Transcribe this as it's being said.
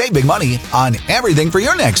Save big money on everything for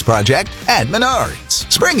your next project at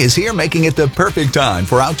Menards. Spring is here, making it the perfect time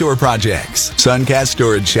for outdoor projects. Suncast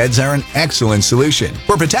storage sheds are an excellent solution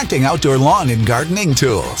for protecting outdoor lawn and gardening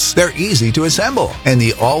tools. They're easy to assemble, and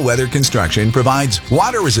the all-weather construction provides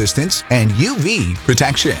water resistance and UV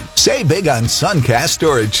protection. Save big on Suncast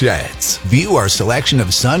storage sheds. View our selection of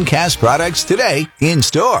Suncast products today in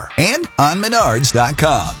store and on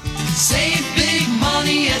Menards.com. Save big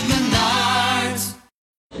money at Menards.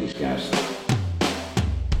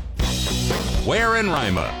 Ware and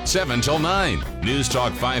Rima, 7 till 9. News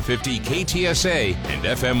Talk 550 KTSA and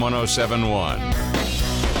FM 1071.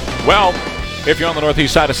 Well, if you're on the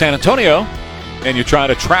northeast side of San Antonio and you're trying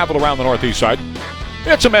to travel around the northeast side,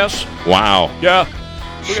 it's a mess. Wow. Yeah.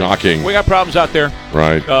 Shocking. We got problems out there.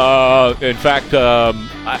 Right. In fact,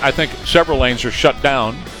 I think several lanes are shut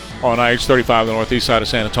down on I-35 on the northeast side of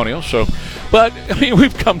San Antonio. But I mean,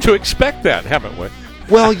 we've come to expect that, haven't we?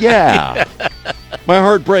 Well, yeah. My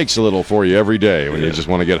heart breaks a little for you every day when you just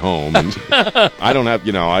want to get home. And I don't have,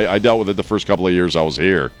 I dealt with it the first couple of years I was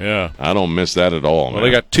here. Yeah. I don't miss that at all, man. Well,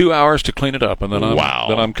 they got 2 hours to clean it up, and then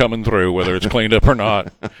I'm coming through, whether it's cleaned up or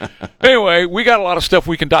not. Anyway, we got a lot of stuff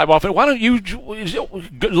we can dive off. Why don't you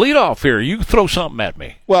lead off here? You throw something at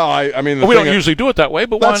me. Well, I mean, we don't usually do it that way,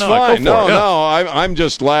 but why not? That's fine. Go for it. I'm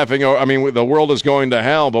just laughing. I mean, the world is going to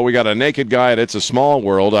hell, but we got a naked guy, and it's a small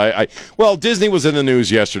world. Well, Disney was in the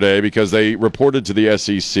news yesterday because they reported to the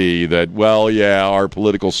SEC that, our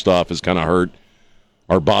political stuff has kind of hurt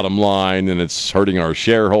our bottom line, and it's hurting our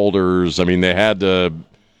shareholders. I mean, they had to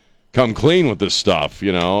come clean with this stuff,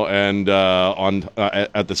 and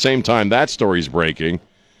at the same time that story's breaking,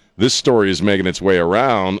 this story is making its way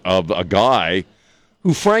around of a guy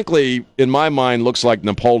who, frankly, in my mind, looks like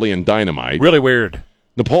Napoleon Dynamite. Really weird.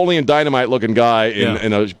 Napoleon Dynamite-looking guy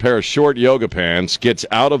in a pair of short yoga pants gets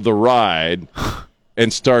out of the ride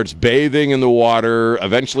and starts bathing in the water.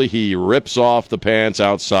 Eventually, he rips off the pants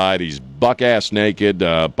outside. He's buck-ass naked,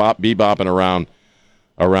 bebopping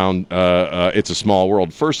around It's a Small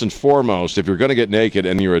World. First and foremost, if you're going to get naked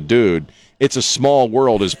and you're a dude, It's a Small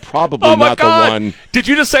World is probably not the one. Did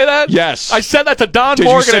you just say that? Yes. I said that to Don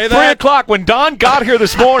Morgan at 3 o'clock. When Don got here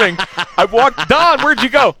this morning, Don, where'd you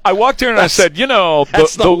go? I walked here and I said,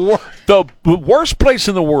 the worst place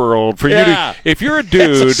in the world for you to, if you're a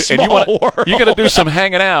dude and you're going to do some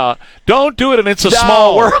hanging out, don't do it and It's a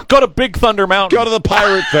Small World. Go to Big Thunder Mountain. Go to the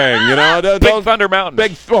pirate thing, Big Thunder Mountain.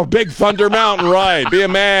 Big Thunder Mountain, right. Be a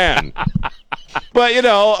man. But,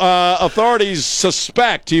 authorities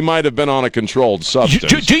suspect he might have been on a controlled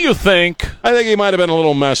substance. Do you think? I think he might have been a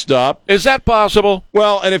little messed up. Is that possible?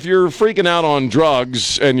 Well, and if you're freaking out on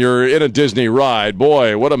drugs and you're in a Disney ride,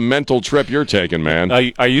 boy, what a mental trip you're taking, man.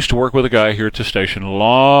 I used to work with a guy here at the station a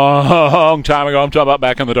long time ago. I'm talking about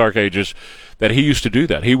back in the dark ages. That he used to do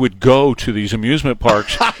that. He would go to these amusement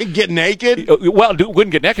parks. Get naked? Well,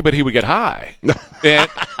 wouldn't get naked, but he would get high.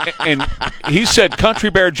 and he said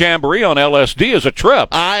Country Bear Jamboree on LSD is a trip.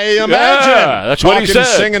 I imagine. Yeah, that's what he said.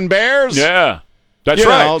 Singing bears? Yeah. That's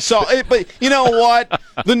right. But you know what?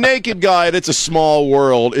 The naked guy at It's a Small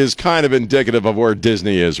World is kind of indicative of where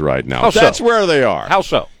Disney is right now. That's where they are. How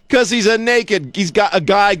so? Because he's got a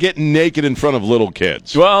guy getting naked in front of little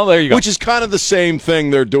kids. Well, there you go. Which is kind of the same thing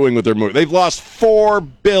they're doing with their movie. They've lost $4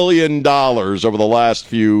 billion over the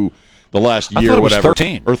last year, or whatever.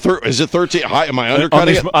 13. Is it 13? Am I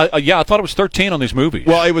undercutting it? Yeah, I thought it was 13 on these movies.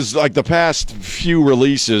 Well, it was like the past few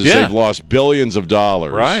releases, they've lost billions of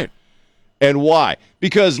dollars. Right. And why?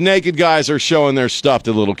 Because naked guys are showing their stuff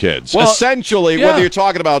to little kids. Well, essentially, whether you're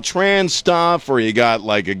talking about trans stuff or you got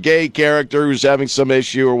like a gay character who's having some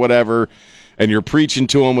issue or whatever, and you're preaching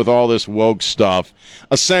to them with all this woke stuff,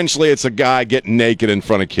 essentially it's a guy getting naked in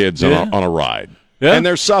front of kids on a ride. Yeah. And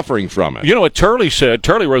they're suffering from it. You know what Turley said?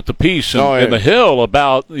 Turley wrote the piece in The Hill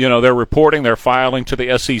about, their reporting, their filing to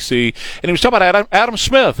the SEC. And he was talking about Adam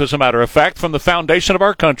Smith, as a matter of fact, from the foundation of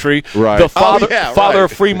our country, the father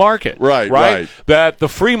of free market. Right. That the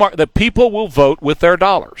free market, that people will vote with their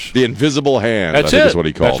dollars. The invisible hand, That's I think is what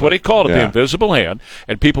he called it. That's what he called it, the invisible hand.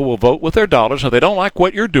 And people will vote with their dollars. If they don't like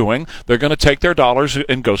what you're doing, they're going to take their dollars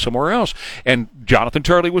and go somewhere else. And Jonathan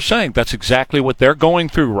Turley was saying that's exactly what they're going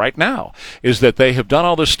through right now, is that they have done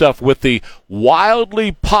all this stuff with the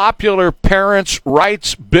wildly popular parents'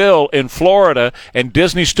 rights bill in Florida, and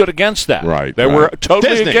Disney stood against that. Right. They were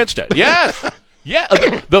totally Disney. against it. Yes. Yeah,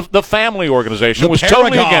 the family organization was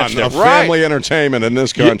totally against it. Of family entertainment in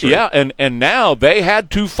this country. Yeah, and now they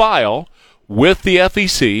had to file with the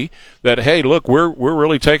FEC that hey, look, we're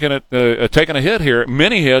really taking a hit here,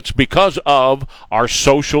 many hits because of our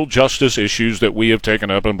social justice issues that we have taken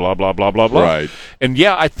up and blah blah blah blah blah. Right. And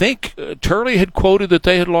yeah, I think Turley had quoted that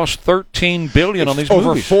they had lost $13 billion on these over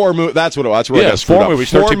movies. 4 movies. That's what I got screwed 4 up.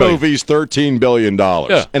 movies, Four $13 billion. movies, $13 billion.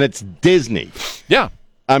 Yeah. And it's Disney. Yeah.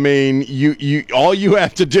 I mean, you all you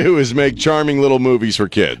have to do is make charming little movies for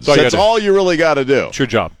kids. That's all you really got to do. It's your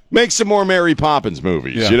job. Make some more Mary Poppins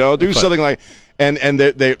movies. Yeah, do something like. And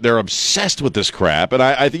they're obsessed with this crap. And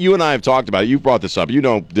I think you and I have talked about it. You brought this up. You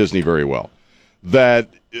know Disney very well. That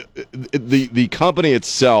the company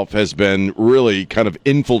itself has been really kind of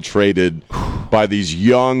infiltrated by these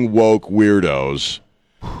young woke weirdos,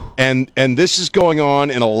 and this is going on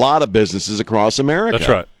in a lot of businesses across America. That's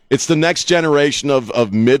right. It's the next generation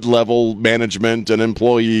of mid-level management and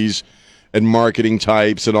employees and marketing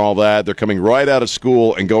types and all that. They're coming right out of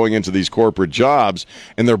school and going into these corporate jobs,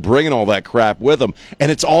 and they're bringing all that crap with them.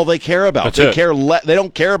 And it's all they care about. They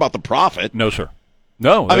don't care about the profit. No, sir.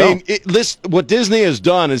 No, I mean, what Disney has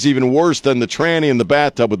done is even worse than the tranny in the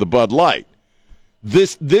bathtub with the Bud Light.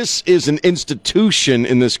 This is an institution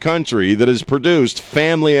in this country that has produced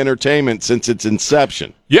family entertainment since its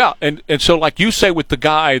inception. Yeah, and so like you say with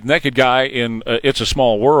the naked guy in It's a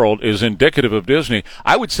Small World is indicative of Disney.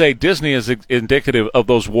 I would say Disney is indicative of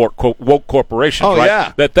those woke corporations, right?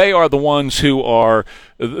 Yeah. That they are the ones who are,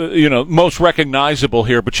 most recognizable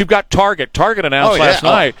here. But you've got Target. Target announced last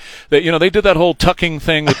night that, they did that whole tucking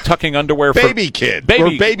thing with tucking underwear for baby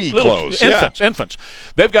clothes. Infants.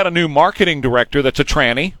 They've got a new marketing director that's a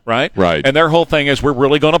tranny, right? Right. And their whole thing is we're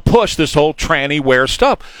really going to push this whole tranny wear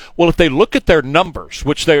stuff. Well, if they look at their numbers,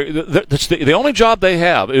 which that's the only job they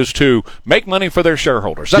have is to make money for their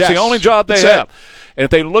shareholders. That's the only job they have. And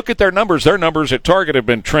if they look at their numbers at Target have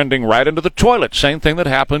been trending right into the toilet. Same thing that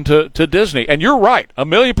happened to Disney. And you're right,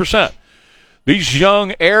 1,000,000%. These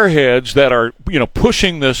young airheads that are,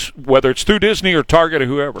 pushing this, whether it's through Disney or Target or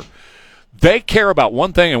whoever, they care about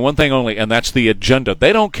one thing and one thing only, and that's the agenda.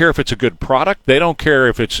 They don't care if it's a good product. They don't care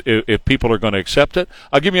if people are going to accept it.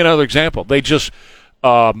 I'll give you another example. They just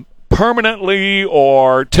permanently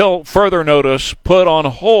or till further notice put on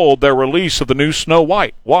hold their release of the new Snow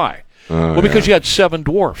White. Why? Well, because you had 7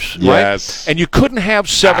 dwarfs, right? Yes. And you couldn't have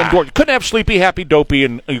 7 dwarfs. You couldn't have Sleepy, Happy, Dopey,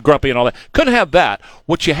 and Grumpy and all that. Couldn't have that.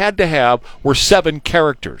 What you had to have were 7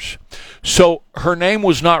 characters. So her name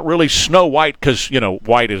was not really Snow White because,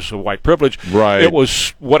 white is a white privilege. Right. It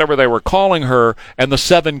was whatever they were calling her and the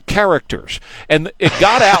 7 characters. And it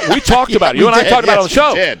got out. We talked about it. You and I talked about it on the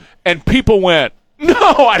show. Did. And people went, no,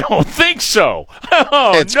 I don't think so.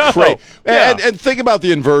 Oh, it's no. crazy. Yeah. And think about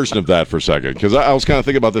the inversion of that for a second, because I was kind of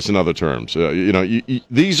thinking about this in other terms.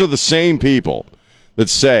 These are the same people that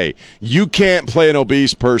say you can't play an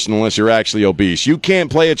obese person unless you're actually obese. You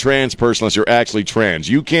can't play a trans person unless you're actually trans.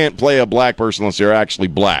 You can't play a black person unless you're actually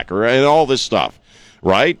black, and all this stuff,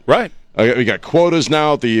 right? Right. We got quotas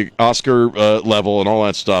now at the Oscar level and all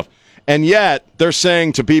that stuff. And yet, they're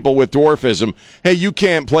saying to people with dwarfism, hey, you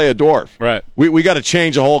can't play a dwarf. Right. We got to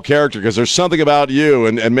change the whole character because there's something about you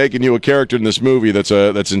and making you a character in this movie that's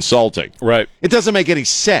insulting. Right. It doesn't make any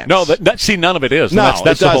sense. No, see, none of it is. No,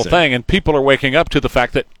 That's the whole doesn't. thing. And people are waking up to the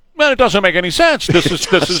fact that, it doesn't make any sense. This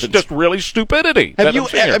is just really stupidity.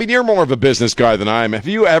 You're more of a business guy than I am. Have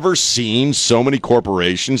you ever seen so many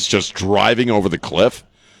corporations just driving over the cliff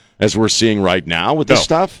as we're seeing right now with this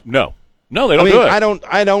stuff? No, they don't do it.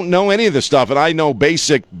 I don't know any of this stuff, and I know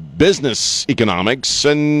basic business economics,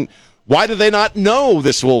 and why do they not know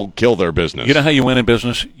this will kill their business? You know how you win in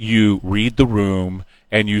business? You read the room,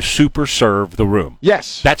 and you super serve the room.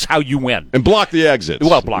 Yes. That's how you win. And block the exits.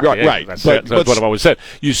 Well, block the exits. Right. That's what I've always said.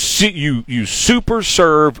 You super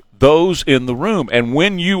serve those in the room, and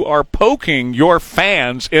when you are poking your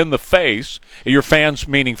fans in the face, your fans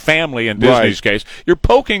meaning family in Disney's case, you're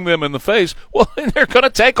poking them in the face, well, they're going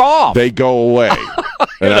to take off. They go away.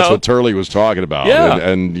 And that's what Turley was talking about. Yeah.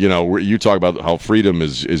 And you talk about how freedom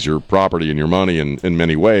is your property and your money in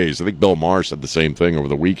many ways. I think Bill Maher said the same thing over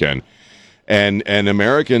the weekend. And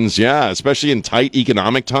Americans, especially in tight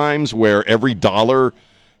economic times where every dollar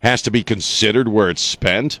has to be considered where it's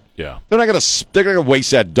spent. Yeah. They're gonna waste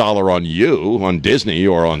that dollar on you, on Disney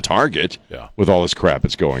or on Target with all this crap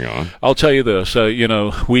that's going on. I'll tell you this,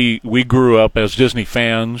 we grew up as Disney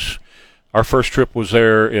fans. Our first trip was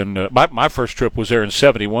there in my first trip was there in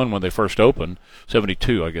 71 when they first opened,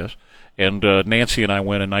 72 I guess. And Nancy and I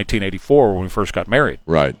went in 1984 when we first got married.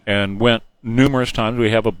 Right. And went numerous times. We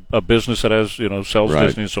have a business that has, sells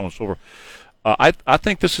Disney and so on and so forth. I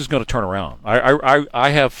think this is going to turn around. I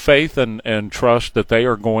have faith and trust that they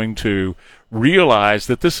are going to realize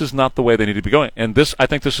that this is not the way they need to be going. And I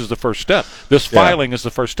think this is the first step. This filing is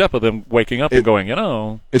the first step of them waking up and going,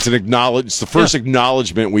 It's it's the first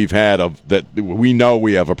acknowledgement we've had of that we know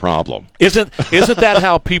we have a problem. Isn't that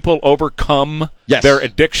how people overcome their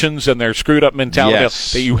addictions and their screwed up mentality?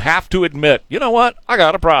 Yes. That you have to admit, you know what, I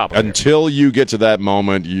got a problem. Until you get to that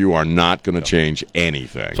moment, you are not going to change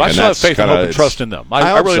anything. So I still have faith and hope and trust in them.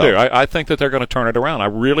 I really so. do. I think that they're going to turn it around. I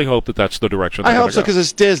really hope that that's the direction they're I going hope to so go. because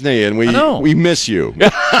it's Disney and we miss you.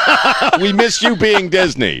 We miss you being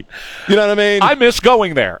Disney. You know what I mean? I miss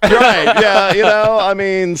going there. Right,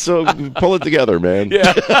 yeah, so pull it together, man.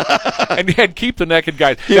 Yeah. and keep the naked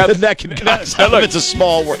guys. Yeah, the naked guys. Now, look, it's a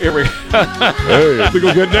small word. Here we Hey, I think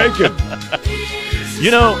I'll get naked.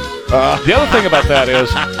 The other thing about that is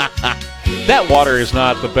that water is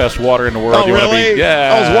not the best water in the world. Oh, really?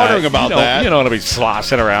 I was wondering about that. You don't want to be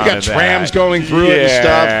sloshing around. You got trams going through it and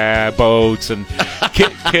stuff. Yeah, boats and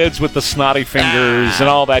kids with the snotty fingers and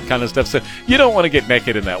all that kind of stuff. So you don't want to get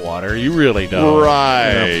naked in that water. You really don't.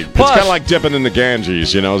 Right. Plus, it's kind of like dipping in the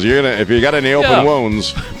Ganges, So if you got any open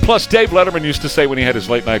wounds. Plus, Dave Letterman used to say when he had his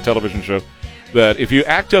late night television show that if you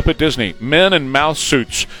act up at Disney, men in mouse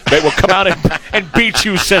suits, they will come out and beat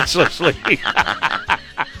you senselessly.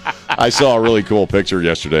 I saw a really cool picture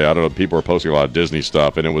yesterday. I don't know, people are posting a lot of Disney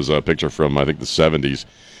stuff, and it was a picture from, I think, the 70s.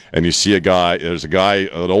 And you see an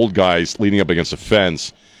old guy leaning up against a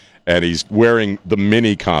fence, and he's wearing the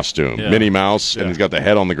Minnie costume, Minnie Mouse, and he's got the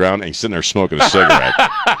head on the ground, and he's sitting there smoking a cigarette.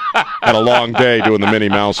 Had a long day doing the Minnie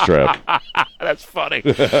Mouse trip. That's funny.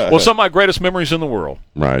 Well, some of my greatest memories in the world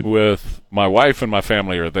with my wife and my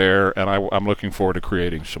family are there, and I'm looking forward to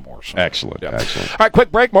creating some more. Excellent. All right,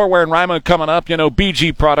 quick break. More Ware and Rima coming up.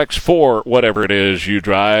 BG products for whatever it is you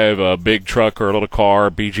drive, a big truck or a little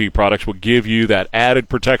car. BG products will give you that added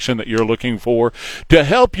protection that you're looking for to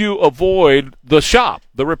help you avoid the shop,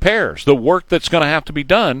 the repairs, the work that's going to have to be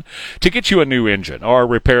done to get you a new engine or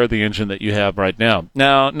repair the engine that you have right now.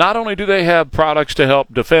 Now, not only do they have products to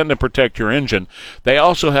help defend and protect your engine, they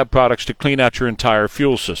also have products to clean out your entire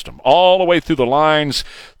fuel system, all the way through the lines,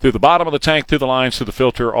 through the bottom of the tank, through the lines, through the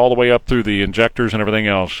filter, all the way up through the injectors and everything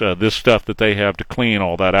else. This stuff that they have to clean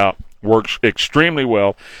all that out works extremely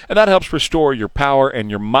well, and that helps restore your power and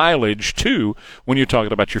your mileage too when you're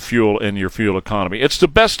talking about your fuel and your fuel economy. It's the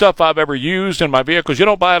best stuff I've ever used in my vehicles. You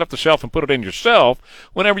don't buy it off the shelf and put it in yourself.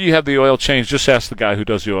 Whenever you have the oil change, just ask the guy who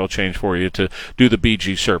does the oil change for you to do the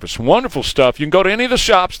BG service. Wonderful stuff. You can go to any of the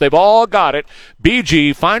shops. They've all got it.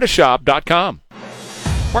 BGFindAShop.com.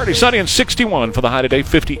 Partly sunny and 61 for the high today,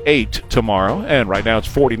 58 tomorrow, and right now it's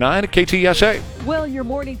 49 at KTSA. Well, your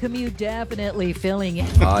morning commute definitely filling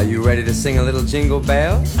in. Are you ready to sing a little jingle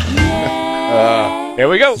bells? Here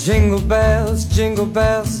we go. Jingle bells,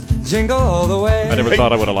 jingle all the way. I never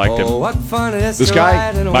thought I would have liked him. Oh, what fun it is This to guy?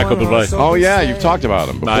 ride in a Michael one-horse Bublé. Oh, yeah, open you've sleigh. talked about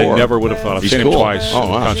him before. I never would have thought. I've He's seen cool. him twice Oh, in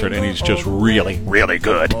wow. concert, and he's just really, really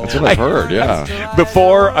good. That's what I've heard, yeah.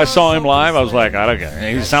 Before I saw him live, I was like, I don't get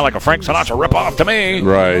it. He sounds like a Frank Sinatra ripoff to me.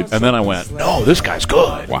 Right. And then I went, no, this guy's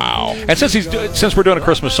good. Wow. And since we're doing a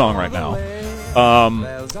Christmas song right now,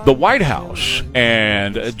 the White House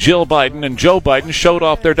and Jill Biden and Joe Biden showed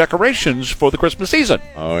off their decorations for the Christmas season.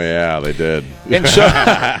 Oh, yeah, they did. And so,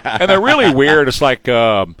 and they're really weird. It's like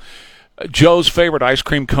Joe's favorite ice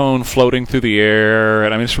cream cone floating through the air,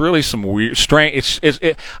 and I mean, it's really some weird, strange.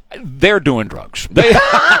 They're doing drugs.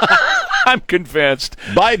 I'm convinced.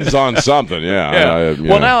 Biden's on something, yeah.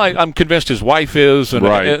 Yeah. Now I'm convinced his wife is, and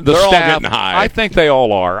Right. the They're all staff. getting high. I think they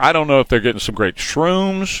all are. I don't know if they're getting some great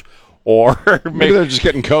shrooms. Or maybe they're just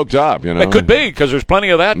getting coked up, It could be, because there's plenty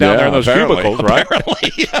of that down there in those cubicles, right?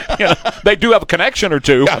 Apparently. They do have a connection or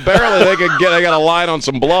two. Yeah, apparently they got a line on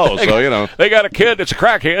some blows, so, They got a kid that's a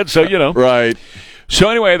crackhead, so, Right. So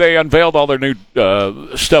anyway, they unveiled all their new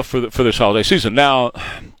stuff for this holiday season. Now,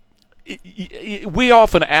 we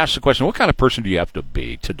often ask the question, what kind of person do you have to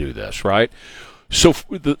be to do this, right? So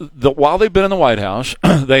while they've been in the White House,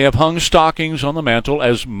 they have hung stockings on the mantle,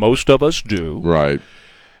 as most of us do. Right.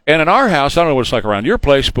 And in our house, I don't know what it's like around your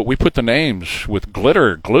place, but we put the names with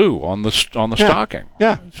glitter glue on the stocking.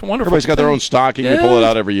 Yeah. It's wonderful. Everybody's got their own stocking. We pull it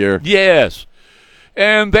out every year. Yes.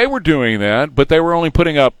 And they were doing that, but they were only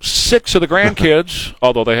putting up 6 of the grandkids,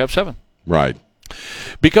 although they have 7. Right.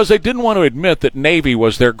 Because they didn't want to admit that Navy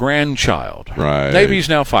was their grandchild. Right. Navy's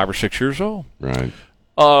now 5 or 6 years old. Right.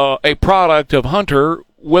 A product of Hunter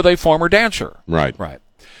with a former dancer. Right. Right.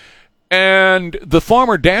 And the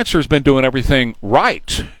former dancer's been doing everything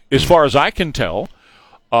right, as far as I can tell.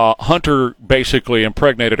 Hunter basically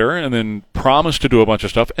impregnated her and then promised to do a bunch of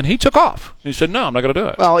stuff, and he took off. He said, no, I'm not going to do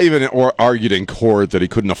it. Well, even argued in court that he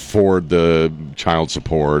couldn't afford the child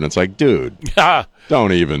support, and it's like, dude.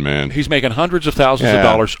 Don't even, man. He's making hundreds of thousands of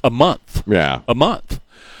dollars a month. Yeah. A month.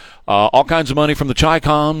 All kinds of money from the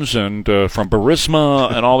Chi-Coms and from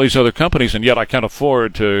Burisma and all these other companies, and yet I can't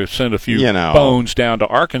afford to send a few bones down to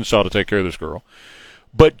Arkansas to take care of this girl.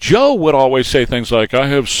 But Joe would always say things like, I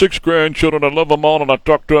have 6 grandchildren, I love them all, and I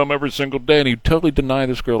talk to them every single day, and he'd totally deny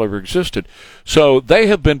this girl ever existed. So they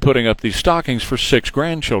have been putting up these stockings for 6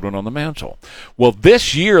 grandchildren on the mantle. Well,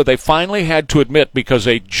 this year they finally had to admit, because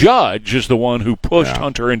a judge is the one who pushed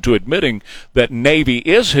Hunter into admitting that Navy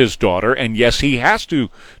is his daughter, and yes, he has to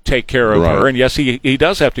take care of her, and yes, he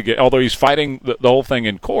does have to get, although he's fighting the whole thing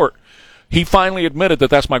in court, he finally admitted that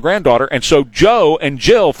that's my granddaughter, and so Joe and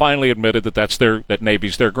Jill finally admitted that that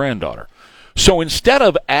Navy's their granddaughter. So instead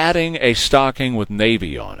of adding a stocking with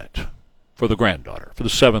Navy on it for the granddaughter, for the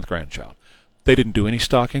 7th grandchild, they didn't do any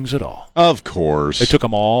stockings at all. Of course. They took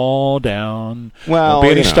them all down. Well, won't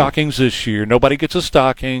be any stockings this year. Nobody gets a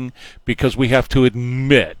stocking because we have to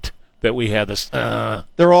admit that we had this.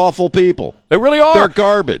 They're awful people. They really are. They're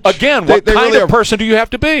garbage. Again, what they kind really of person do you have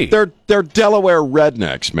to be? They're Delaware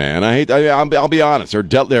rednecks, man. I'll be honest.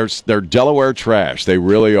 They're Delaware trash. They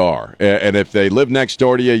really are. And if they live next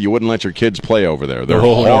door to you, you wouldn't let your kids play over there. They're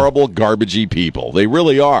horrible, garbagey people. They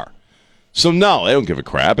really are. So no, they don't give a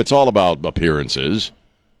crap. It's all about appearances.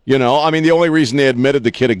 You know, I mean, the only reason they admitted the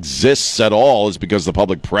kid exists at all is because the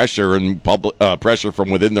public pressure and pressure from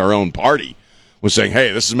within their own party was saying,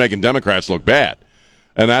 hey, this is making Democrats look bad.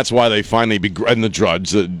 And that's why they finally, and the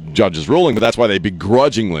judge is ruling, but that's why they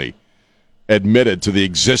begrudgingly admitted to the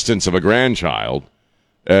existence of a grandchild.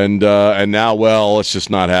 And now, well, let's just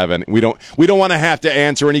not have any. We don't want to have to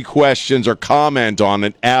answer any questions or comment on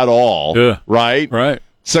it at all. Yeah. Right? Right.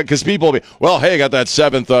 So, because people will be, well, hey, I got that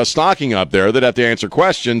 7th stocking up there. They'd have to answer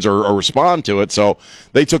questions or respond to it. So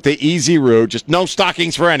they took the easy route, just no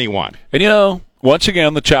stockings for anyone. And, you know, once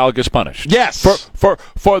again, the child gets punished. Yes.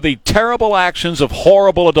 For the terrible actions of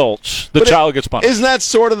horrible adults, the child gets punished. Isn't that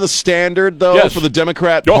sort of the standard, though, for the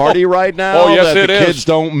Democrat Party right now? Oh, yes, that it is. The kids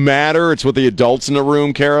don't matter. It's what the adults in the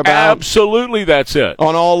room care about? Absolutely, that's it.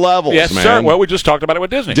 On all levels, yes, man. Sir. Well, we just talked about it with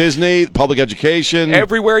Disney. Disney, public education.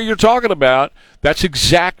 Everywhere you're talking about, that's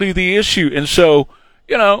exactly the issue. And so,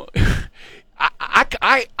 you know, I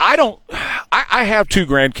have 2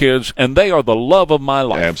 grandkids, and they are the love of my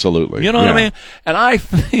life. Absolutely. You know what I mean? And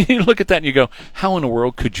you look at that and you go, how in the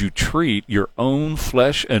world could you treat your own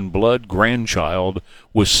flesh and blood grandchild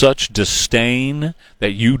with such disdain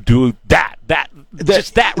that you do that right there?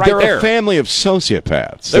 They're a family of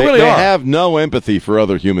sociopaths. They really are. They have no empathy for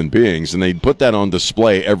other human beings, and they put that on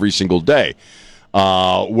display every single day.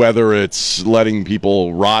 Whether it's letting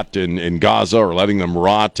people rot in Gaza or letting them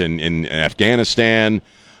rot in Afghanistan,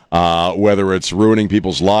 whether it's ruining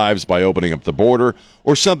people's lives by opening up the border,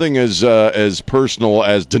 or something as personal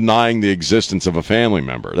as denying the existence of a family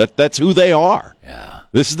member. That's who they are. Yeah.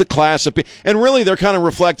 This is the class of and really they're kind of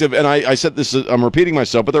reflective, and I said this, I'm repeating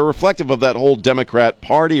myself, but they're reflective of that whole Democrat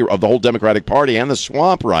Party, of the whole Democratic Party and the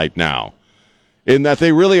swamp right now, in that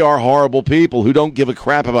they really are horrible people who don't give a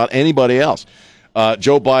crap about anybody else.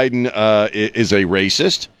 Joe Biden is a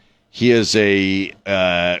racist. He is a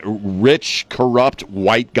rich, corrupt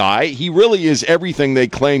white guy. He really is everything they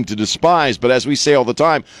claim to despise. But as we say all the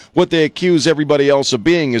time, what they accuse everybody else of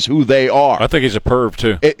being is who they are. I think he's a perv,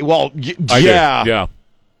 too. Yeah.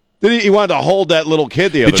 He wanted to hold that little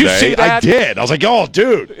kid the other day. Did you see that? I did. I was like, oh,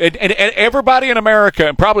 dude. And everybody in America,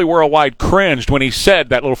 and probably worldwide, cringed when he said,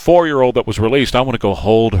 that little 4-year-old that was released, I want to go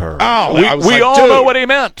hold her. Oh, we all know what he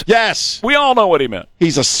meant. Yes. We all know what he meant.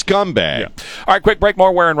 He's a scumbag. Yeah. All right, quick break.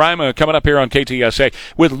 More Ware and Rima coming up here on KTSA.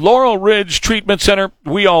 With Laurel Ridge Treatment Center,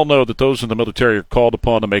 we all know that those in the military are called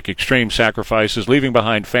upon to make extreme sacrifices, leaving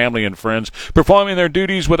behind family and friends, performing their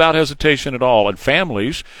duties without hesitation at all. And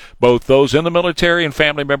families, both those in the military and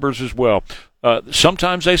family members as well,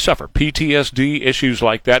 sometimes they suffer PTSD, issues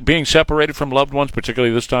like that, being separated from loved ones,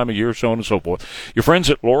 particularly this time of year, so on and so forth. Your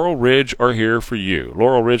friends at Laurel Ridge are here for you.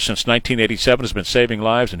 Laurel Ridge, since 1987, has been saving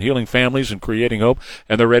lives and healing families and creating hope,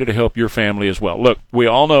 and they're ready to help your family as well. Look, we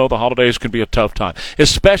all know the holidays can be a tough time,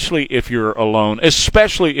 especially if you're alone,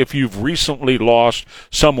 especially if you've recently lost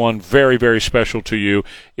someone very, very special to you.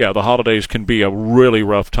 Yeah, the holidays can be a really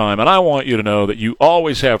rough time, and I want you to know that you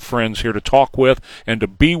always have friends here to talk with and to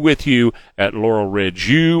be with you at Laurel Ridge.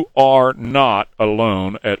 You are not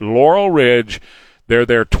alone at Laurel Ridge. They're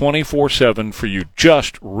there 24/7 for you.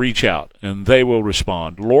 Just reach out, and they will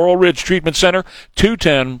respond. Laurel Ridge Treatment Center,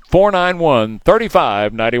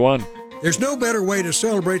 210-491-3591. There's no better way to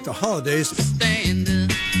celebrate the holidays. Stand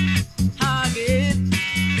up, target,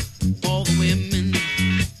 all the women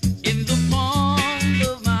in the palm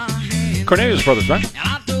of my hand. Cornelius Brothers, right? And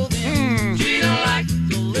I told them, treat her like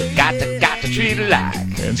like.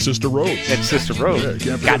 And Sister Rose. And Sister Rose. Yeah, you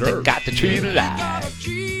can't forget her. Got to treat her like.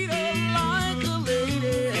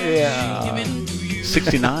 Yeah.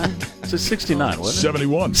 69? It's 69, wasn't it?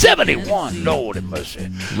 71. 71. Lord have mercy.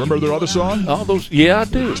 Remember their other song? All those. Yeah, I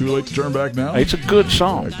do. Too Late to Turn Back Now? It's a good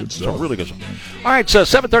song. Yeah, good It's stuff. a really good song. All right, so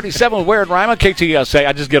 7:37 with Ware and Rima, KTSA.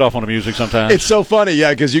 I just get off on the music sometimes. It's so funny,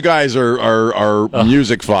 yeah, because you guys are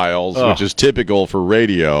music files, which is typical for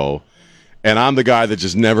radio, and I'm the guy that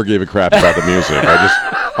just never gave a crap about the music. I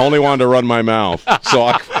just only wanted to run my mouth,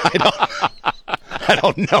 so I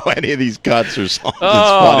don't know any of these cuts or songs. It's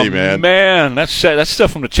funny, man. That's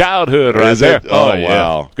stuff from the childhood right Is there. it? Oh,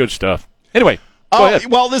 wow. Good stuff. Anyway, go ahead.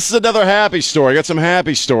 Well, this is another happy story. I got some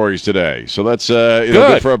happy stories today, so that's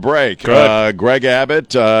good for a break. Good. Greg Abbott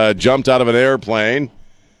jumped out of an airplane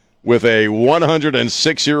with a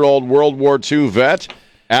 106-year-old World War II vet,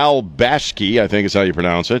 Al Bashki, I think is how you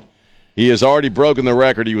pronounce it. He has already broken the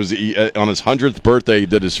record. He was on his 100th birthday. He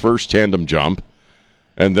did his first tandem jump,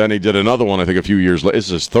 and then he did another one. I think a few years later. This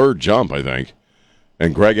is his third jump, I think.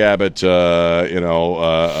 And Greg Abbott, did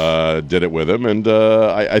it with him, and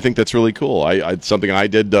I think that's really cool. It's something I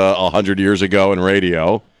did 100 years ago in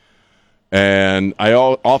radio, and I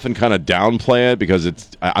often kind of downplay it because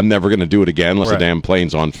I'm never going to do it again unless the damn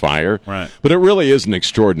plane's on fire. Right. But it really is an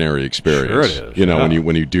extraordinary experience. Sure it is.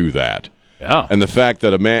 When you do that. Yeah. And the fact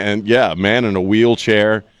that a man in a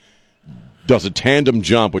wheelchair does a tandem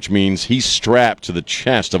jump, which means he's strapped to the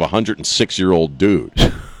chest of a 106-year-old dude.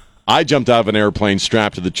 I jumped out of an airplane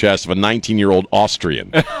strapped to the chest of a 19-year-old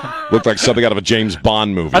Austrian. Looked like something out of a James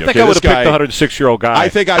Bond movie. I think I would have picked the 106-year-old guy. I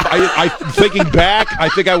think thinking back, I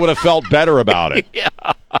think I would have felt better about it. Yeah.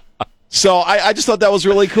 So I just thought that was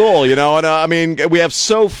really cool, And I mean, we have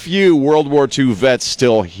so few World War II vets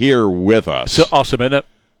still here with us. So awesome, isn't it?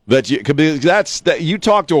 You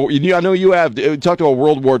talk to. I know you have talked to a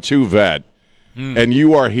World War II vet, and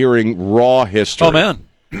you are hearing raw history. Oh man.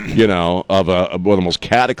 Of one of the most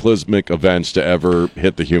cataclysmic events to ever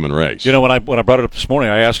hit the human race. When I brought it up this morning,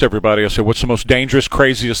 I asked everybody, I said, what's the most dangerous,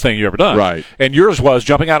 craziest thing you ever done? Right. And yours was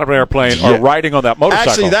jumping out of an airplane or riding on that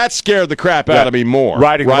motorcycle. Actually, that scared the crap out of me more.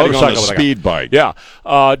 Riding on motorcycle a speed bike. Yeah.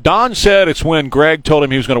 Don said it's when Greg told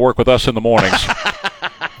him he was going to work with us in the mornings.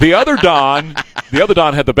 The other Don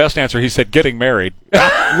had the best answer. He said, getting married.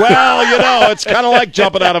 Well, it's kind of like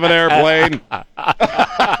jumping out of an airplane.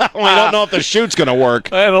 We don't know if the chute's going to work.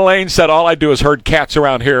 And Elaine said, all I do is herd cats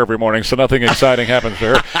around here every morning, so nothing exciting happens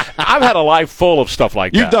to her. I've had a life full of stuff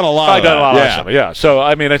like that. You've done a lot I've done a lot of stuff, yeah. So,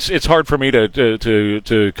 I mean, it's hard for me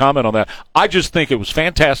to comment on that. I just think it was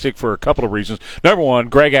fantastic for a couple of reasons. Number one,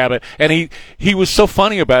 Greg Abbott, and he was so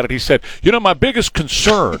funny about it. He said, my biggest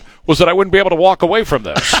concern was that I wouldn't be able to walk away from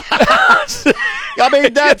this. I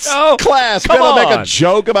mean, that's class. Come on. Make a on.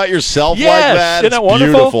 joke about yourself Yes, like that. isn't that It's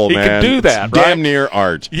wonderful? beautiful, He man. can do that, It's right? damn near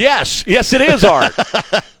art. Yes, it is art.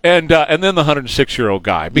 And then the 106-year-old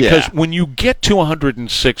guy, because when you get to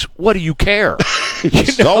 106, what do you care?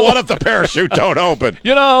 So what if the parachute don't open?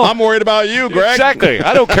 I'm worried about you, Greg. Exactly.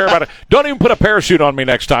 I don't care about it. Don't even put a parachute on me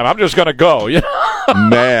next time. I'm just going to go.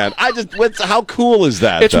 Man, how cool is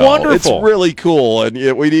that? It's wonderful. It's really cool,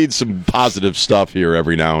 and we need some positive stuff here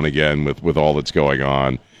every now and again with all that's going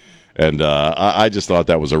on. And I just thought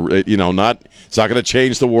that was it's not going to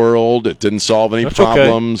change the world. It didn't solve any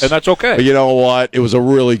problems. Okay. And that's okay. But you know what? It was a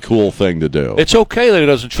really cool thing to do. It's okay that it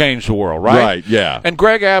doesn't change the world, right? Right, yeah. And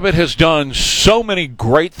Greg Abbott has done so many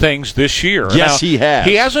great things this year. Yes, he has.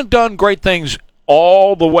 He hasn't done great things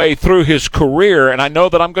all the way through his career, and I know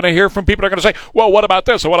that I'm going to hear from people that are going to say, well, what about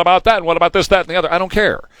this, and what about that, and what about this, that, and the other? I don't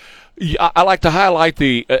care. I like to highlight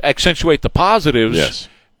accentuate the positives. Yes.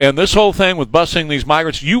 And this whole thing with busing these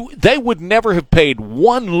migrants, they would never have paid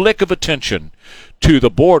one lick of attention to the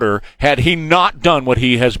border had he not done what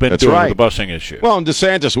he has been doing with the busing issue. Well, and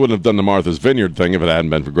DeSantis wouldn't have done the Martha's Vineyard thing if it hadn't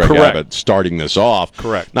been for Greg Correct. Abbott starting this off.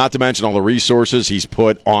 Correct. Not to mention all the resources he's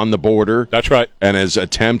put on the border. That's right. And has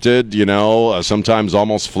attempted, sometimes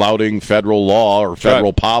almost flouting federal law or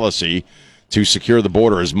federal policy to secure the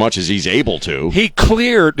border as much as he's able to.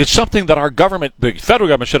 It's something that our government, the federal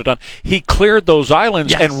government, should have done. He cleared those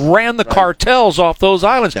islands and ran the cartels off those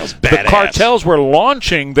islands. That was badass. The cartels were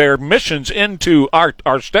launching their missions into our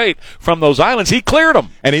state from those islands. He cleared them.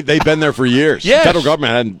 And they've been there for years. Yes. The federal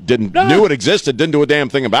government knew it existed, didn't do a damn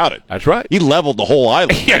thing about it. That's right. He leveled the whole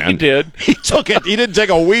island, Yeah, man. he did. He took it. He didn't take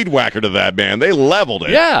a weed whacker to that, man. They leveled it.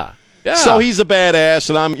 Yeah. Yeah. So he's a badass,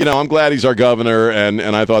 and I'm glad he's our governor, and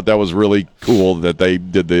I thought that was really cool that they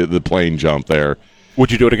did the plane jump there.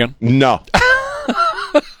 Would you do it again? No.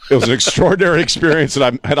 It was an extraordinary experience,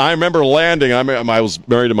 and I remember landing. I was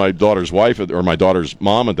married to my daughter's wife, or my daughter's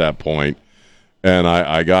mom at that point, And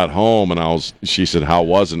I got home, and she said, how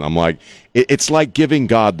was it? And I'm like, it's like giving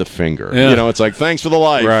God the finger. Yeah. It's like, thanks for the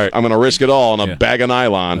life. Right. I'm going to risk it all on a bag of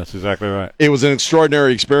nylon. That's exactly right. It was an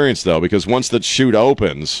extraordinary experience, though, because once the chute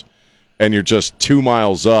opens and you're just 2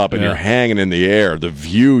 miles up and you're hanging in the air, the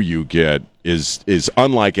view you get is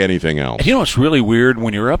unlike anything else. And what's really weird?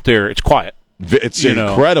 When you're up there, it's quiet. It's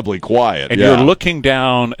incredibly quiet. And you're looking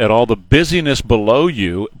down at all the busyness below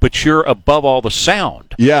you, but you're above all the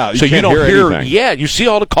sound. Yeah, so you don't hear anything. Yeah, you see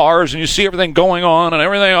all the cars and you see everything going on and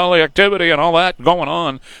everything, all the activity and all that going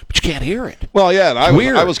on, but you can't hear it. Well, yeah, and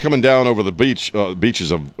I was coming down over the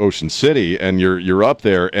beaches of Ocean City, and you're up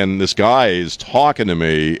there, and this guy is talking to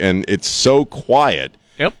me, and it's so quiet.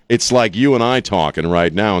 Yep. It's like you and I talking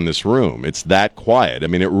right now in this room. It's that quiet. I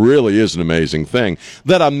mean, it really is an amazing thing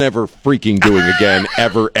that I'm never freaking doing again,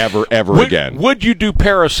 ever again. Would you do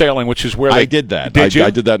parasailing, which is where I did that. Did you?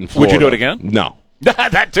 I did that in Florida. Would you do it again? No.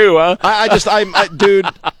 That too, huh? Dude,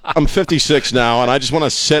 I'm 56 now, and I just want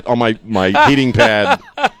to sit on my heating pad.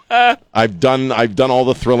 I've done all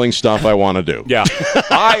the thrilling stuff I want to do. Yeah,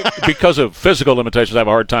 because of physical limitations, I have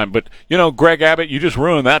a hard time. But Greg Abbott, you just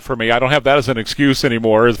ruined that for me. I don't have that as an excuse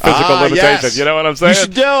anymore. As physical limitations, yes. You know what I'm saying? You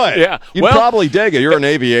should do it. Yeah, you'd probably dig it. You're an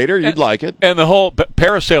aviator. You'd like it. And the whole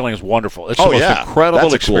parasailing is wonderful. It's the most incredible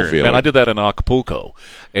that's experience. A cool feeling. And I did that in Acapulco,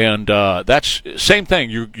 and that's same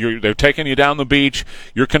thing. They're taking you down the beach.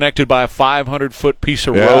 You're connected by a 500-foot piece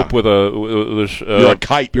of rope with you're a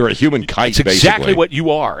kite. You're a human kite. It's exactly what you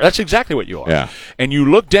are. That's exactly what you are. Yeah. And you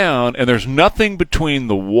look down, and there's nothing between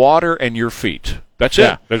the water and your feet. That's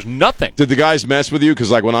it. There's nothing. Did the guys mess with you?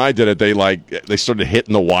 Because when I did it, they started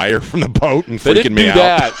hitting the wire from the boat and they freaking me out.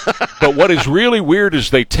 That. But what is really weird is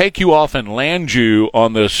they take you off and land you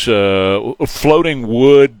on this floating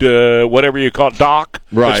wood, whatever you call it, dock.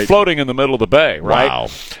 Right. It's floating in the middle of the bay, right? Wow.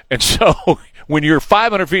 And so when you're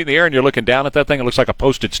 500 feet in the air and you're looking down at that thing, it looks like a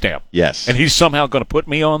postage stamp. Yes. And he's somehow going to put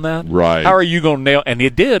me on that? Right. How are you going to nail? And he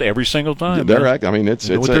did every single time. They're I mean, it's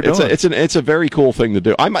a very cool thing to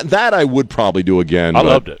do. I would probably do again. I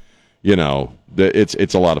loved it.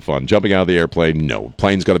 It's a lot of fun. Jumping out of the airplane, no.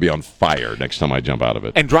 Plane's got to be on fire next time I jump out of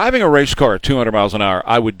it. And driving a race car at 200 miles an hour,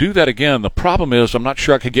 I would do that again. The problem is I'm not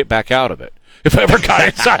sure I could get back out of it. If I ever got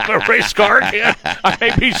inside a race car again, I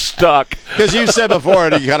may be stuck. Because you said before,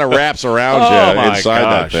 it kind of wraps around you inside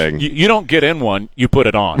that thing. You don't get in one, you put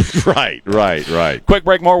it on. Right. Quick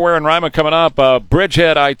break, more Ware and Rima coming up.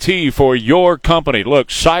 Bridgehead IT for your company. Look,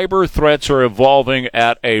 cyber threats are evolving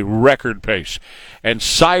at a record pace, and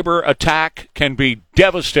cyber attack can be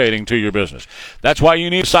devastating to your business. That's why you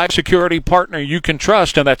need a cybersecurity partner you can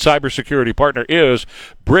trust, and that cybersecurity partner is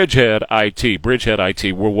Bridgehead IT. Bridgehead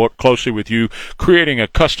IT will work closely with you, creating a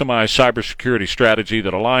customized cybersecurity strategy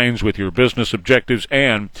that aligns with your business objectives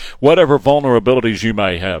and whatever vulnerabilities you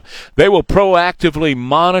may have. They will proactively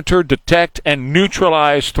monitor, detect, and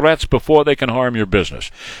neutralize threats before they can harm your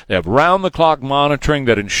business. They have round-the-clock monitoring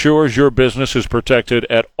that ensures your business is protected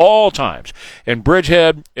at all times. And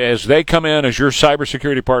Bridgehead, as they come in as your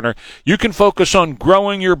cybersecurity partner, you can focus on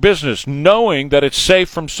growing your business, knowing that it's safe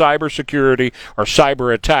from cybersecurity or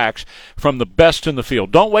cyber attacks from the best in the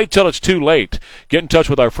field. Don't wait till it's too late. Get in touch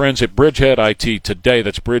with our friends at Bridgehead IT today.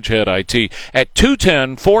 That's Bridgehead IT at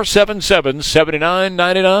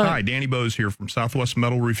 210-477-7999. Hi, Danny Bose here from Southwest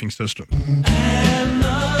Metal Roofing System.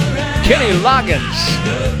 Kenny Loggins.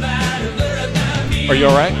 Are you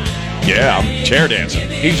all right? Yeah, I'm chair dancing.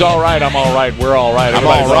 He's all right. I'm all right. We're all right. I'm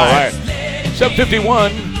all right.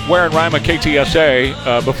 751, Ware and Rima,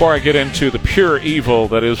 KTSA. Before I get into the pure evil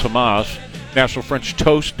that is Hamas, National French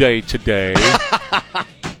Toast Day today.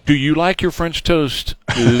 Do you like your French toast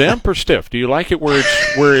limp or stiff? Do you like it where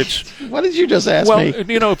it's? What did you just ask me? Well,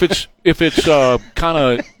 if it's kind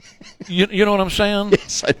of. You know what I'm saying?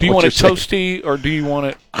 Yes, do you want it toasty or do you want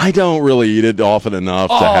it? I don't really eat it often enough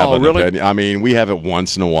to have an opinion. I mean, we have it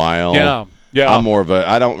once in a while. Yeah. I'm more of a.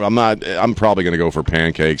 I'm probably going to go for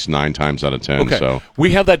pancakes 9 times out of 10. Okay. So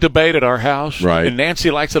we have that debate at our house. Right. And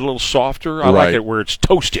Nancy likes it a little softer. I like it where it's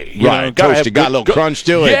toasty. Right. Toasty. Got a little crunch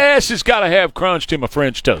to it. Yes, it's got to have crunch to my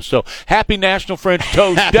French toast. So happy National French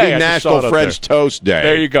Toast Day. Happy National French Toast Day.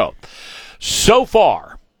 There you go. So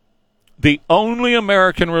far, the only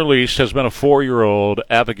American release has been a 4-year-old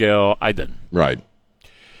Abigail Iden. Right.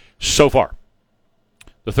 So far.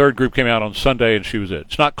 The third group came out on Sunday, and she was it.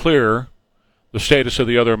 It's not clear the status of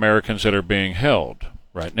the other Americans that are being held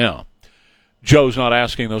right now. Joe's not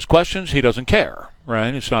asking those questions. He doesn't care,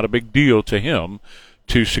 right? It's not a big deal to him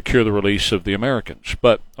to secure the release of the Americans.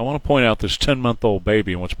 But I want to point out this 10-month-old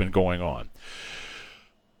baby and what's been going on.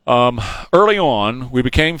 Early on, we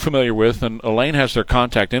became familiar with, and Elaine has their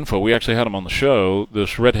contact info. We actually had them on the show.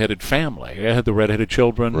 This redheaded family. They had the redheaded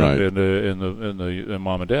children Right. and the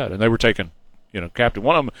mom and dad, and they were taken, captive.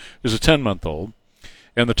 One of them is a 10-month-old,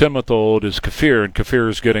 and the 10-month-old is Kafir, and Kafir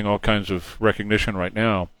is getting all kinds of recognition right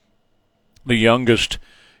now. The youngest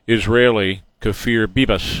Israeli, Kafir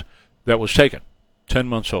Bibas, that was taken, 10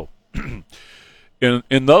 months old.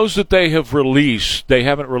 In those that they have released, they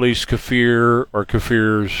haven't released Kafir or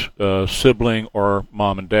Kafir's sibling or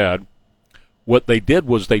mom and dad. What they did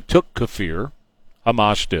was they took Kafir,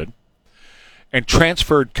 Hamas did, and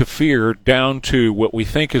transferred Kafir down to what we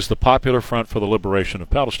think is the Popular Front for the Liberation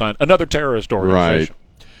of Palestine, another terrorist organization.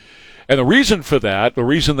 Right. And the reason for that, the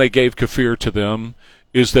reason they gave Kafir to them,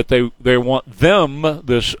 is that they want them,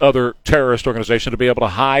 this other terrorist organization, to be able to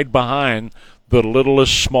hide behind the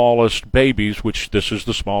littlest, smallest babies, which this is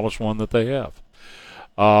the smallest one that they have.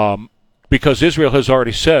 Because Israel has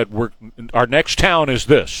already said, our next town is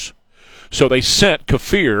this. So they sent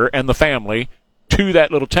Kafir and the family to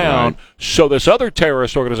that little town so this other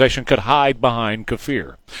terrorist organization could hide behind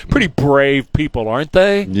Kafir. Pretty brave people, aren't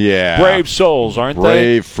they? Yeah. Brave souls, aren't they?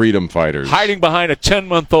 Brave freedom fighters. Hiding behind a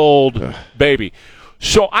 10-month-old baby.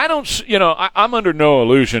 So I don't, I'm under no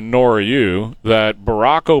illusion, nor are you, that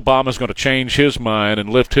Barack Obama is going to change his mind and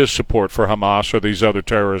lift his support for Hamas or these other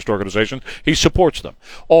terrorist organizations. He supports them,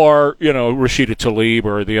 or Rashida Tlaib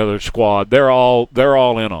or the other squad. They're all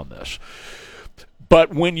in on this.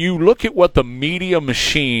 But when you look at what the media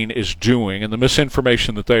machine is doing and the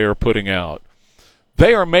misinformation that they are putting out,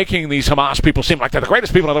 they are making these Hamas people seem like they're the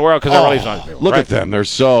greatest people in the world because they're releasing these people. Look at them. They're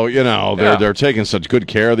so, they're taking such good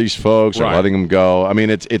care of these folks and letting them go. I mean,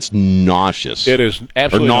 it's nauseous. It is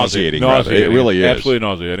absolutely nauseating. It really is. Absolutely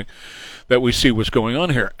nauseating that we see what's going on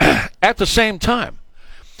here. At the same time,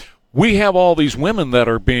 we have all these women that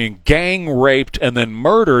are being gang raped and then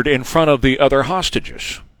murdered in front of the other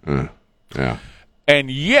hostages. Yeah. And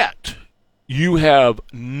yet, you have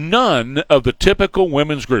none of the typical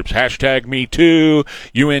women's groups, #MeToo,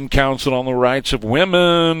 UN Council on the Rights of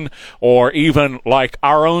Women, or even like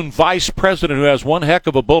our own vice president who has one heck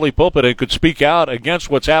of a bully pulpit and could speak out against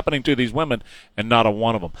what's happening to these women, and not a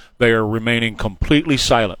one of them. They are remaining completely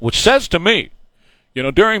silent, which says to me,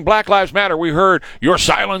 during Black Lives Matter, we heard, your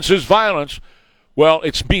silence is violence. Well,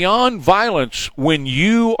 it's beyond violence when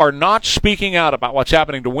you are not speaking out about what's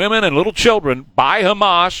happening to women and little children by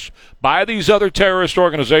Hamas, by these other terrorist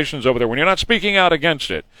organizations over there. When you're not speaking out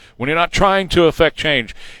against it, when you're not trying to affect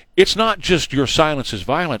change, it's not just your silence is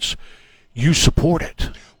violence. You support it.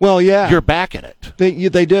 Well, yeah. You're backing it.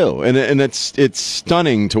 They do. And it's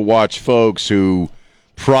stunning to watch folks who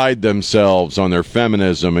pride themselves on their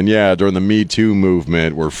feminism, and during the Me Too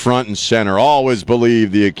movement, were front and center, always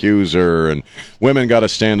believe the accuser, and women got to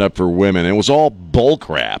stand up for women. It was all bull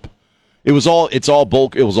crap. It was all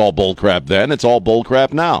bull crap then. It's all bull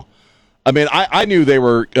crap now. I mean, I knew they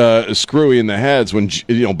were screwy in the heads when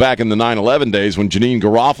back in the 9/11 days when Janine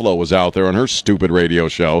Garofalo was out there on her stupid radio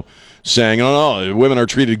show saying, "Oh no, women are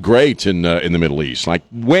treated great in the Middle East." Like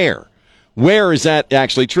where is that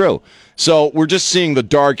actually true? So we're just seeing the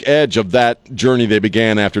dark edge of that journey they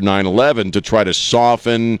began after 9/11 to try to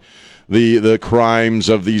soften the crimes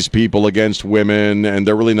of these people against women, and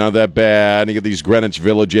they're really not that bad. And you get these Greenwich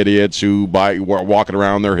Village idiots who were walking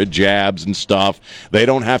around their hijabs and stuff. They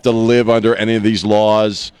don't have to live under any of these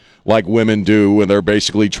laws like women do, and they're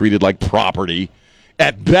basically treated like property.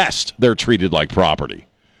 At best, they're treated like property.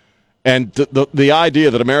 And the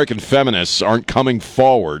idea that American feminists aren't coming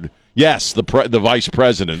forward, yes, the vice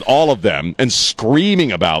president, all of them, and screaming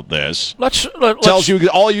about this tells you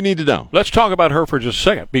all you need to know. Let's talk about her for just a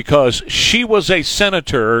second, because she was a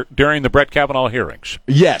senator during the Brett Kavanaugh hearings.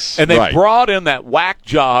 Yes, and they brought in that whack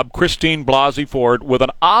job, Christine Blasey Ford, with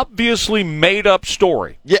an obviously made-up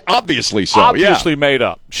story. Yeah, obviously so. Obviously made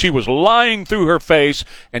up. She was lying through her face,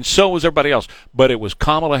 and so was everybody else. But it was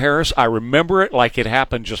Kamala Harris. I remember it like it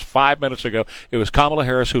happened just 5 minutes ago. It was Kamala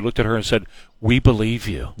Harris who looked at her and said, "We believe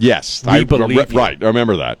you." Yes, we believe you. Right, I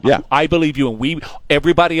remember that. Yeah, I believe you, and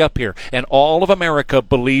everybody up here, and all of America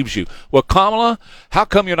believes you. Well, Kamala, how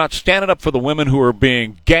come you're not standing up for the women who are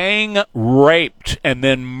being gang raped and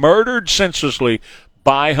then murdered senselessly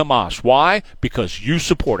by Hamas? Why? Because you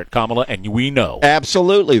support it, Kamala, and we know.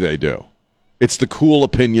 Absolutely, they do. It's the cool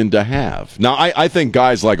opinion to have. Now, I think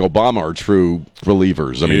guys like Obama are true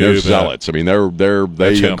believers. I mean, they're zealots. I mean,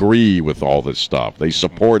 they agree with all this stuff. They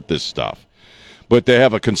support this stuff. But they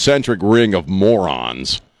have a concentric ring of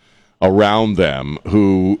morons around them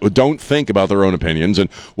who don't think about their own opinions.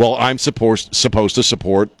 And, well, I'm supposed to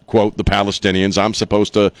support, quote, the Palestinians. I'm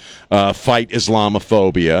supposed to fight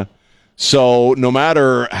Islamophobia. So no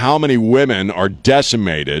matter how many women are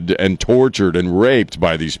decimated and tortured and raped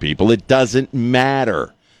by these people, it doesn't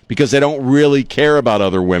matter because they don't really care about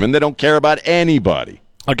other women. They don't care about anybody.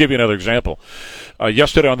 I'll give you another example.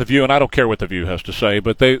 Yesterday on The View, and I don't care what The View has to say,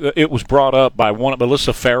 but it was brought up by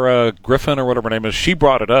Melissa Farah Griffin or whatever her name is. She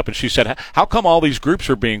brought it up, and she said, how come all these groups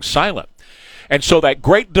are being silent? And so that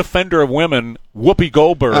great defender of women, Whoopi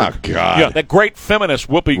Goldberg, that great feminist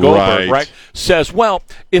Whoopi Goldberg, right, says, well,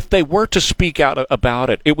 if they were to speak out about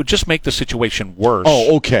it, it would just make the situation worse.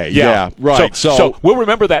 Oh, okay, yeah right. So we'll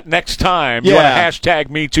remember that next time you want to hashtag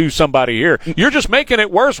Me Too somebody here. You're just making it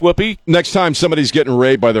worse, Whoopi. Next time somebody's getting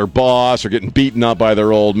raped by their boss or getting beaten up by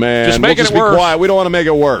their old man, just making it worse. Be quiet. We don't want to make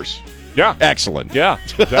it worse. Yeah. Excellent. Yeah,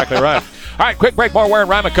 exactly right. All right, quick break. More Ware and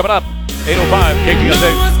Rima coming up. 8:05,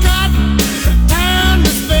 KTSA.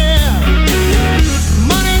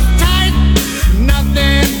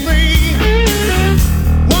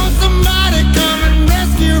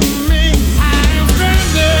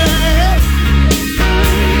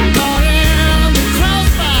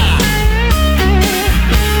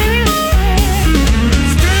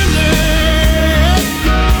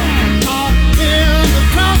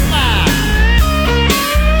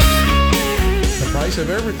 Of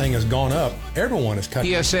everything has gone up. Everyone is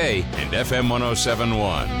cutting. TSA and FM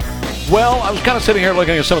 107.1. Well, I was kind of sitting here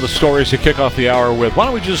looking at some of the stories to kick off the hour with. Why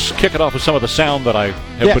don't we just kick it off with some of the sound that I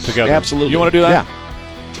have put together? Absolutely. You want to do that?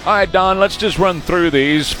 Yeah. All right, Don, let's just run through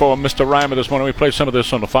these for Mr. Rima this morning. We played some of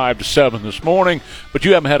this on the 5 to 7 this morning, but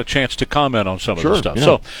you haven't had a chance to comment on some of the stuff. Yeah.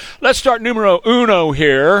 So let's start numero uno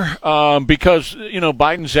here because,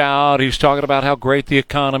 Biden's out. He's talking about how great the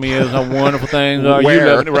economy is, how wonderful things are.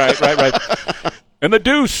 Where? Right. And the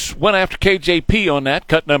Deuce went after KJP on that,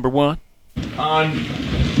 cut number 1. On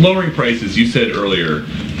lowering prices, you said earlier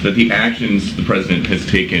that the actions the president has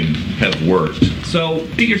taken have worked. So,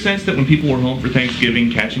 did your sense that when people were home for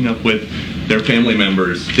Thanksgiving, catching up with their family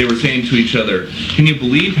members, they were saying to each other, can you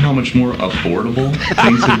believe how much more affordable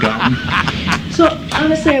things have gotten? So,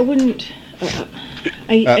 honestly, I wouldn't...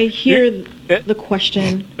 I hear the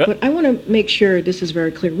question, but I want to make sure this is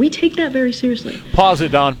very clear. We take that very seriously. Pause it,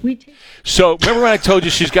 Don. So remember when I told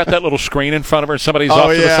you she's got that little screen in front of her and somebody's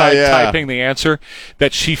off to the side typing the answer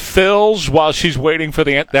that she fills while she's waiting for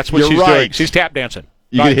the answer? That's what she's doing. She's tap dancing.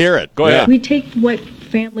 You can hear it. Go ahead. We take what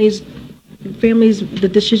families, the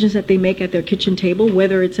decisions that they make at their kitchen table,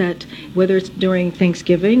 whether it's during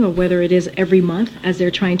Thanksgiving or whether it is every month as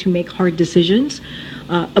they're trying to make hard decisions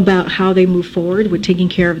about how they move forward with taking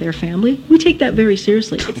care of their family. We take that very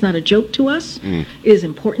seriously. It's not a joke to us. It is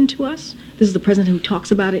important to us. This is the president who talks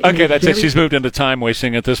about it. Okay, that's it. She's moved into time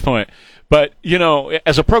wasting at this point. But,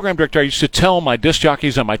 as a program director, I used to tell my disc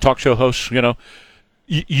jockeys and my talk show hosts,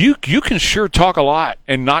 you can sure talk a lot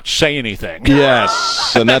and not say anything.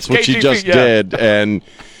 Yes, and that's what she just did. And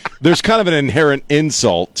there's kind of an inherent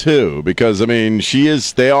insult too, because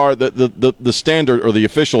they are the standard or the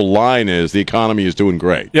official line is the economy is doing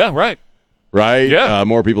great. Yeah, right. Right? Yeah.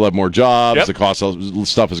 More people have more jobs. Yep. The cost of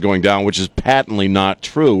stuff is going down, which is patently not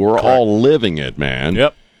true. We're all living it, man.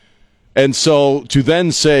 Yep. And so to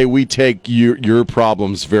then say we take your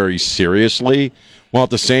problems very seriously, while at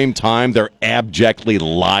the same time they're abjectly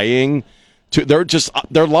lying. They're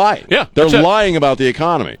lying. Yeah, they're lying about the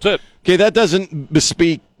economy. That's it. Okay, that doesn't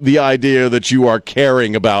bespeak the idea that you are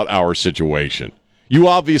caring about our situation. You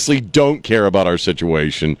obviously don't care about our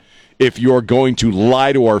situation if you're going to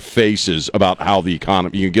lie to our faces about how the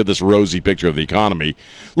economy, you can give this rosy picture of the economy.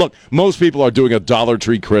 Look, most people are doing a Dollar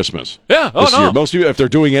Tree Christmas this year. Most people, if they're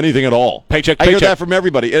doing anything at all. Paycheck. I hear that from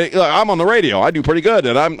everybody. And, I'm on the radio. I do pretty good.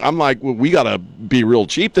 And I'm like, well, we got to be real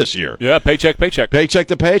cheap this year. Yeah, paycheck. Paycheck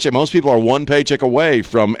to paycheck. Most people are one paycheck away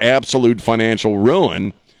from absolute financial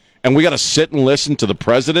ruin. And we got to sit and listen to the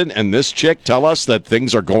president and this chick tell us that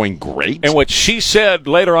things are going great. And what she said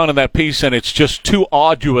later on in that piece, and it's just too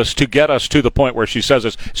arduous to get us to the point where she says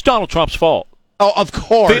it's Donald Trump's fault. Oh, of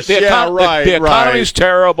course. The economy's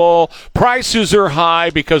terrible. Prices are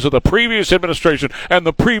high because of the previous administration and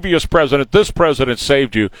the previous president. This president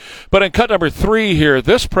saved you. But in cut number 3 here,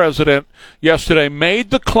 this president yesterday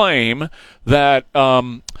made the claim that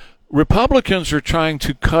Republicans are trying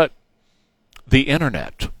to cut the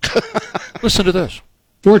internet. Listen to this.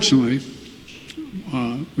 Fortunately,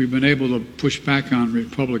 we've been able to push back on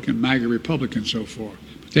MAGA Republicans so far.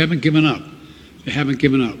 But they haven't given up.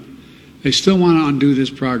 They still want to undo this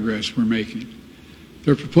progress we're making.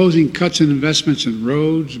 They're proposing cuts in investments in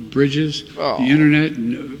roads, bridges, the internet,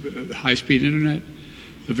 and high-speed internet,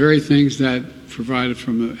 the very things that provided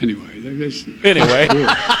from the... Anyway.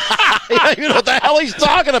 You know what the hell he's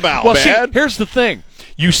talking about, man. See, here's the thing.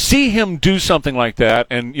 you see him do something like that,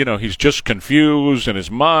 and, he's just confused in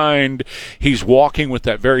his mind. He's walking with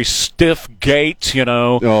that very stiff gait,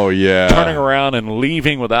 Oh, yeah. turning around and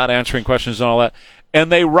leaving without answering questions and all that. And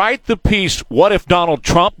they write the piece, what if Donald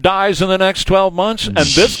Trump dies in the next 12 months? And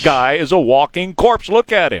this guy is a walking corpse.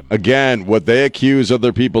 Look at him. Again, what they accuse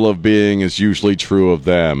other people of being is usually true of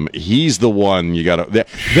them. He's the one you got to...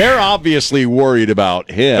 They're obviously worried about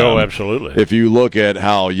him. Oh, absolutely. If you look at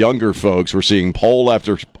how younger folks, we're seeing poll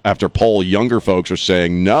after poll, younger folks are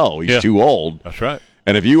saying, no, he's too old. That's right.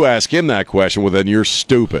 And if you ask him that question, well, then you're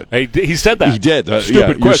stupid. Hey, he said that. He did.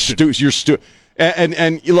 Stupid question. You're stupid.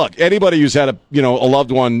 And look, anybody who's had a loved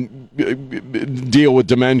one deal with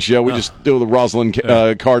dementia, we just do the Rosalind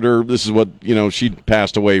Carter. This is what she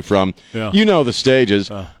passed away from. Yeah. The stages.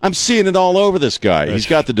 I'm seeing it all over this guy. He's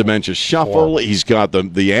got the dementia shuffle. Horrible. He's got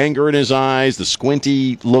the anger in his eyes, the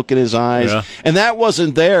squinty look in his eyes, and that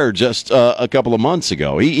wasn't there just a couple of months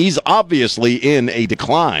ago. He's obviously in a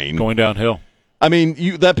decline, going downhill. I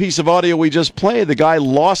mean, that piece of audio we just played, the guy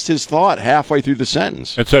lost his thought halfway through the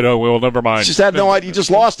sentence. And said, well, never mind. He just had no idea. He just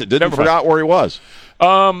lost it. Forgot where he was.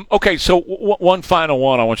 Okay, so one final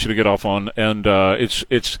one I want you to get off on, and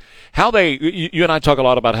it's how you and I talk a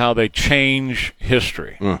lot about how they change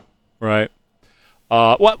history, right?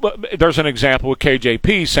 There's an example with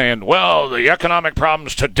KJP saying, well, the economic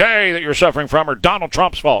problems today that you're suffering from are Donald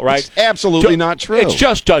Trump's fault, right? It's absolutely not true. It's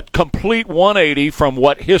just a complete 180 from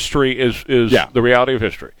what history is the reality of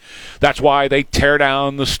history. That's why they tear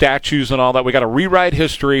down the statues and all that. We got to rewrite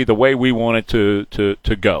history the way we want it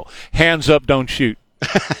to go. Hands up, don't shoot.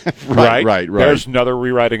 Right. There's another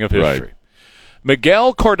rewriting of history. Right.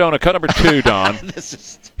 Miguel Cardona, cut number 2, Don.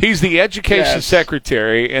 He's the education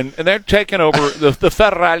secretary, and they're taking over, the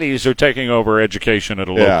federales are taking over education at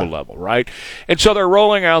a local level, right? And so they're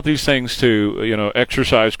rolling out these things to,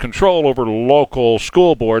 exercise control over local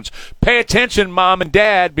school boards. Pay attention, Mom and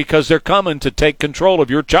Dad, because they're coming to take control of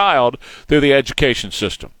your child through the education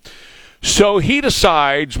system. So he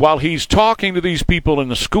decides, while he's talking to these people in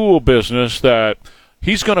the school business, that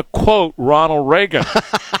he's going to quote Ronald Reagan.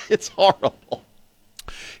 It's horrible.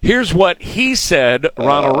 Here's what he said,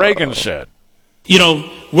 Ronald Reagan said.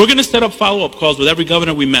 We're going to set up follow-up calls with every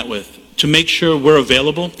governor we met with to make sure we're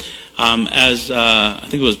available. As I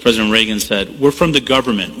think it was President Reagan said, we're from the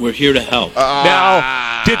government. We're here to help.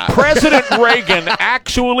 Now, did President Reagan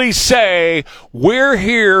actually say, we're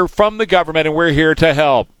here from the government and we're here to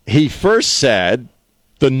help? He first said,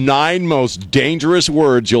 the 9 most dangerous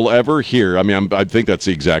words you'll ever hear. I mean, I think that's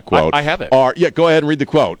the exact quote. I have it. Go ahead and read the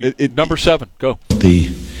quote. Number 7, go. The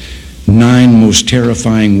 9 most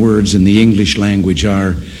terrifying words in the English language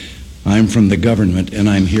are, I'm from the government and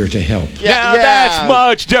I'm here to help. Yeah, that's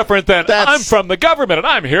much different than I'm from the government and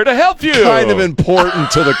I'm here to help you. Kind of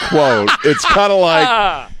important to the quote. It's kind of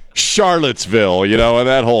like Charlottesville, and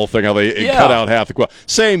that whole thing, how they cut out half the quote.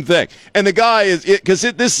 Same thing. And the guy is, because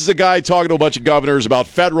this is a guy talking to a bunch of governors about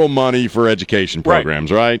federal money for education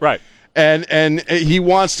programs, right? Right. And he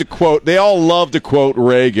wants to quote, they all love to quote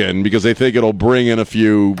Reagan because they think it'll bring in a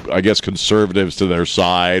few, I guess, conservatives to their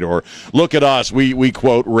side, or look at us, we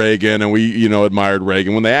quote Reagan and we, admired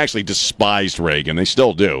Reagan, when they actually despised Reagan. They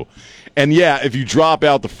still do. And if you drop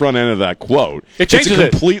out the front end of that quote, it's a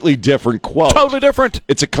completely different quote. Totally different.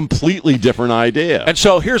 It's a completely different idea. And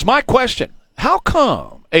so here's my question. How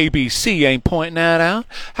come ABC ain't pointing that out?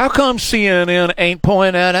 How come CNN ain't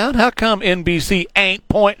pointing that out? How come NBC ain't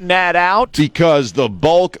pointing that out? Because the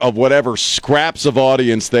bulk of whatever scraps of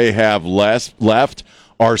audience they have left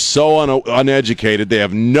are so uneducated, they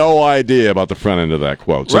have no idea about the front end of that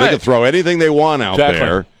quote. So they can throw anything they want out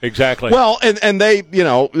there. Exactly. Well, and they,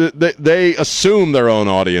 they assume their own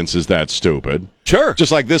audience is that stupid. Sure.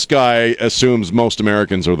 Just like this guy assumes most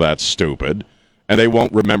Americans are that stupid. And they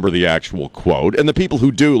won't remember the actual quote. And the people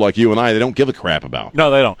who do, like you and I, they don't give a crap about.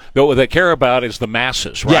 No, they don't. What they care about is the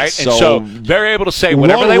masses, right? Yes, and so they're able to say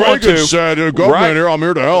whatever they want to. Said, government here, I'm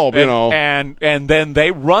here to help, And then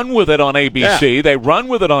they run with it on ABC. Yeah. They run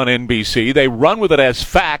with it on NBC. They run with it as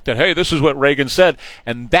fact that, hey, this is what Reagan said.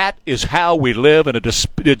 And that is how we live in a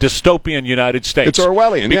dystopian United States. It's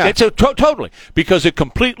Orwellian, It's totally. Because it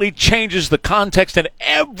completely changes the context and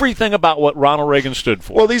everything about what Ronald Reagan stood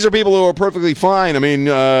for. Well, these are people who are perfectly fine. I mean,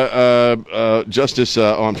 Justice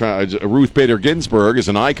Ruth Bader Ginsburg is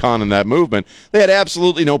an icon in that movement. They had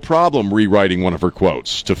absolutely no problem rewriting one of her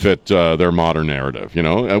quotes to fit their modern narrative.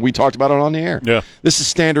 We talked about it on the air. Yeah, this is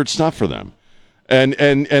standard stuff for them. And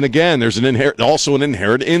again, there's also an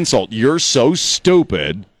inherent insult. You're so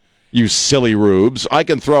stupid, you silly rubes. I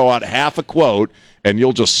can throw out half a quote and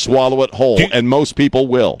you'll just swallow it whole, and most people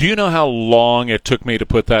will. Do you know how long it took me to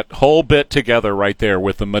put that whole bit together right there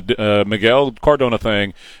with the Miguel Cardona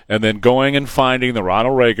thing, and then going and finding the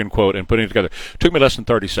Ronald Reagan quote and putting it together? It took me less than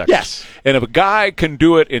 30 seconds. Yes. And if a guy can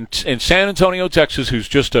do it in San Antonio, Texas, who's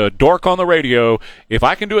just a dork on the radio, if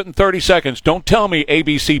I can do it in 30 seconds, don't tell me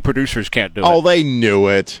ABC producers can't do it. Oh, they knew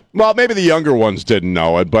it. Well, maybe the younger ones didn't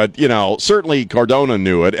know it, but, certainly Cardona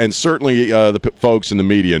knew it, and certainly the folks in the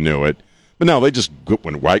media knew it. But no, they just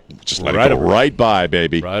went let it go right by,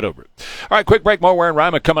 baby. Right over it. All right, quick break. More Ware and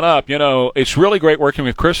Rima coming up. It's really great working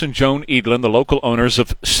with Chris and Joan Edlin, the local owners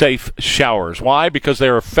of Safe Showers. Why? Because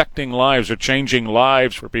they're affecting lives. They're changing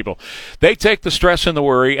lives for people. They take the stress and the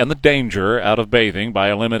worry and the danger out of bathing by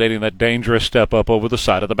eliminating that dangerous step up over the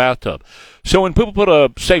side of the bathtub. So when people put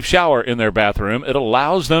a safe shower in their bathroom, it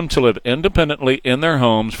allows them to live independently in their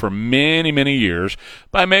homes for many, many years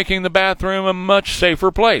by making the bathroom a much safer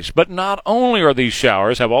place. But not only are these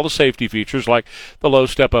showers have all the safety features like the low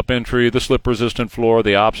step-up entry, the slip-resistant floor,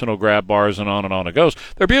 the optional grab bars, and on it goes.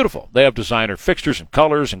 They're beautiful. They have designer fixtures and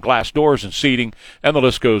colors and glass doors and seating, and the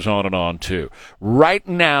list goes on and on, too. Right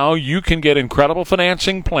now, you can get incredible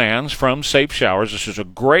financing plans from Safe Showers. This is a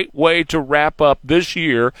great way to wrap up this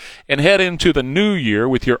year and head into the new year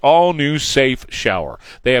with your all-new Safe Shower.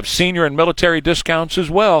 They have senior and military discounts as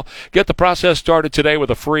well. Get the process started today with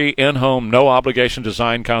a free in-home, no-obligation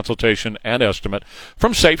design consultation and estimate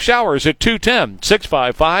from Safe Showers at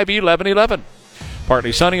 210-655-1111.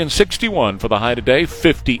 Partly sunny and 61 for the high today,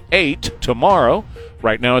 58 tomorrow.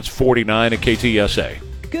 Right now it's 49 at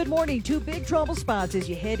KTSA. Good morning. 2 big trouble spots as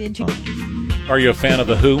you head into... Are you a fan of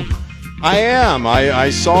The Who? I am.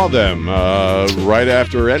 I saw them right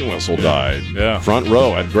after Entwistle died. Yeah. Front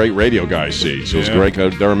row at great radio guy seats. It was great.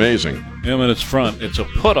 They're amazing. Yeah, when it's front, it's a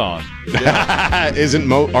put-on.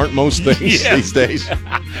 Aren't most things these days?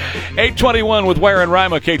 8:21 with Ware and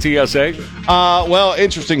Rima, KTSA. Well,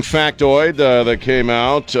 interesting factoid that came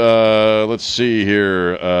out. Let's see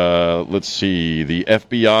here. The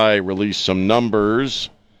FBI released some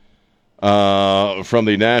numbers from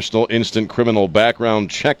the National Instant Criminal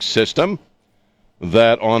Background Check System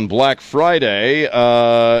that on Black Friday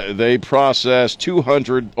they processed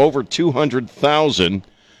over 200,000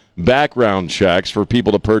 background checks for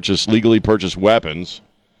people to legally purchase weapons,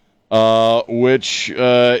 which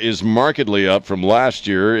is markedly up from last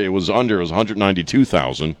year. It was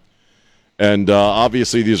 192,000, and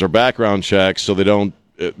obviously these are background checks, so they don't.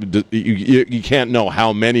 You can't know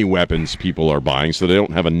how many weapons people are buying, so they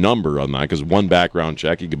don't have a number on that, because one background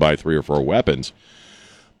check, you could buy 3 or 4 weapons.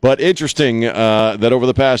 But interesting that over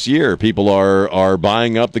the past year, people are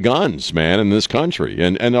buying up the guns, man, in this country.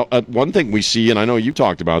 And one thing we see, and I know you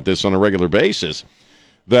talked about this on a regular basis,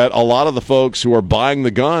 that a lot of the folks who are buying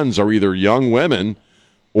the guns are either young women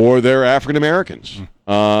or they're African Americans.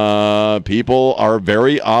 People are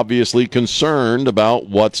very obviously concerned about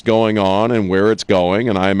what's going on and where it's going,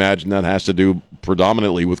 and I imagine that has to do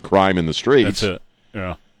predominantly with crime in the streets. That's it,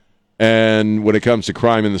 yeah. And when it comes to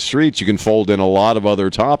crime in the streets, you can fold in a lot of other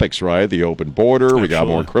topics, right? The open border, we got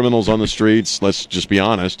more criminals on the streets, let's just be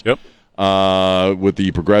honest. Yep. With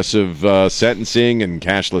the progressive sentencing and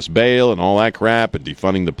cashless bail and all that crap and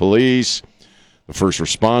defunding the police. The first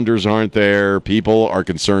responders aren't there. People are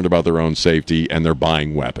concerned about their own safety, and they're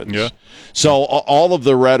buying weapons. Yeah. So all of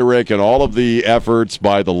the rhetoric and all of the efforts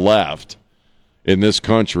by the left in this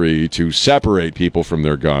country to separate people from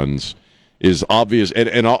their guns is obvious, and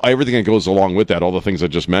everything that goes along with that, all the things I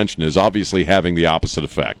just mentioned, is obviously having the opposite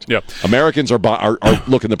effect. Yep. Americans are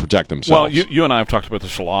looking to protect themselves. Well, you and I have talked about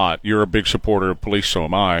this a lot. You're a big supporter of police, so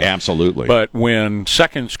am I. Absolutely. But when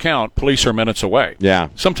seconds count, police are minutes away. Yeah.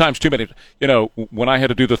 Sometimes too many. When I had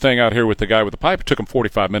to do the thing out here with the guy with the pipe, it took him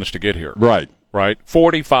 45 minutes to get here. Right.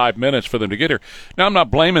 45 minutes for them to get here. Now, I'm not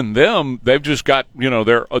blaming them. They've just got,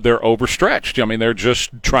 they're overstretched. I mean, they're just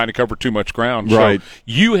trying to cover too much ground. Right. So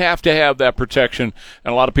you have to have that protection,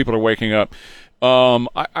 and a lot of people are waking up.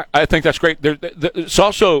 I think that's great. It's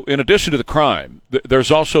also, in addition to the crime,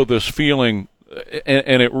 there's also this feeling,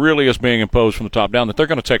 and it really is being imposed from the top down, that they're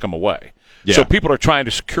going to take them away. Yeah. So people are trying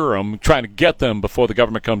to secure them, trying to get them before the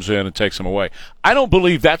government comes in and takes them away. I don't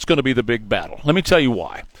believe that's going to be the big battle. Let me tell you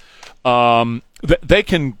why. They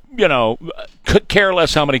can, care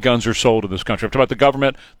less how many guns are sold in this country. I'm talking about the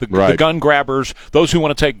government, the gun grabbers, those who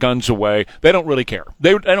want to take guns away. They don't really care.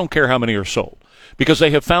 They don't care how many are sold, because they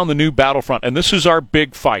have found the new battlefront, and this is our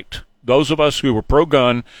big fight. Those of us who were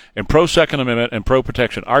pro-gun and pro-Second Amendment and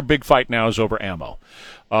pro-protection, our big fight now is over ammo.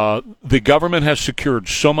 The government has secured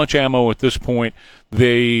so much ammo at this point.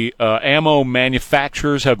 The ammo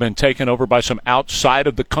manufacturers have been taken over by some outside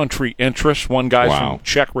of the country interests. One guy's from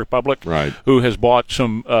Czech Republic who has bought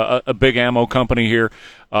some a big ammo company here.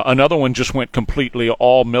 Another one just went completely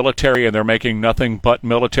all military, and they're making nothing but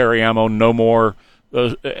military ammo, no more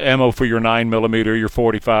ammo for your 9mm, your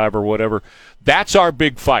 45 or whatever. That's our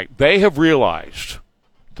big fight. They have realized,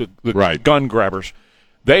 the gun grabbers,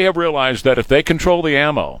 they have realized that if they control the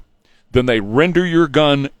ammo, then they render your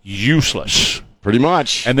gun useless. Pretty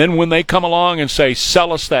much. And then when they come along and say,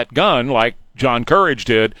 sell us that gun, like John Courage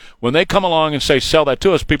did, when they come along and say, sell that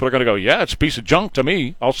to us, people are going to go, yeah, it's a piece of junk to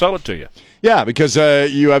me. I'll sell it to you. Yeah, because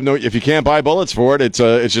you have if you can't buy bullets for it,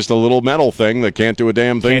 it's just a little metal thing that can't do a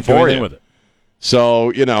damn thing for you. With it. So,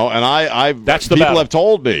 and people have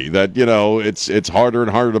told me that, it's harder and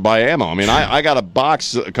harder to buy ammo. I mean, I got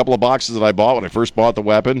a couple of boxes that I bought when I first bought the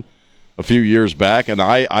weapon a few years back, and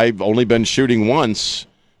I've only been shooting once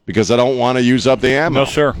because I don't want to use up the ammo. No,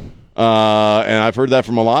 sir. And I've heard that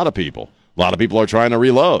from a lot of people. A lot of people are trying to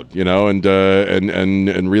reload,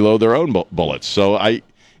 and reload their own bullets. So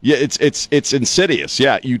it's insidious.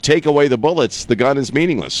 Yeah, you take away the bullets, the gun is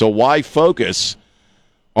meaningless. So why focus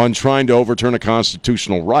on trying to overturn a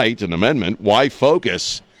constitutional right, an amendment? Why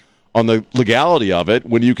focus on the legality of it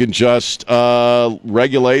when you can just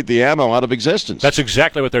regulate the ammo out of existence? That's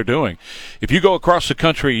exactly what they're doing. If you go across the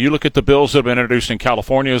country, you look at the bills that have been introduced in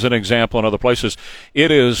California as an example and other places, it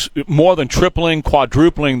is more than tripling,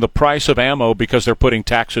 quadrupling the price of ammo because they're putting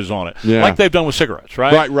taxes on it. Yeah. Like they've done with cigarettes,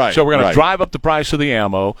 right? Right. So we're going to drive up the price of the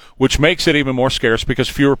ammo, which makes it even more scarce because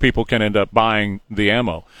fewer people can end up buying the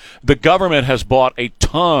ammo. The government has bought a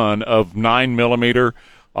ton of 9mm,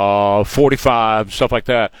 45, stuff like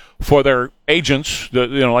that, for their agents,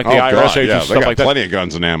 like the IRS agents, stuff like that. Plenty of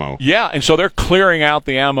guns and ammo. Yeah, and so they're clearing out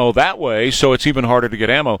the ammo that way, so it's even harder to get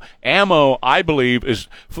ammo. Ammo, I believe,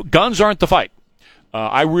 guns aren't the fight.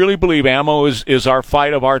 I really believe ammo is our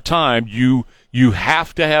fight of our time. You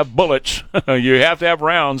have to have bullets, you have to have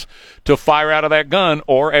rounds to fire out of that gun,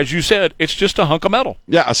 or, as you said, it's just a hunk of metal.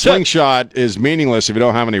 Yeah, a slingshot is meaningless if you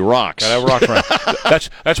don't have any rocks. Gotta have rock round.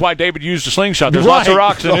 That's why David used a slingshot. There's lots of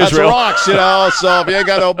rocks in Israel. Lots of rocks, so if you ain't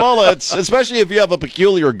got no bullets, especially if you have a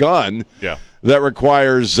peculiar gun that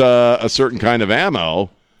requires a certain kind of ammo,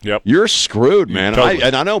 you're screwed, man. Totally.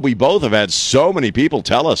 And I know we both have had so many people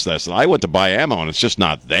tell us this, and I went to buy ammo, and it's just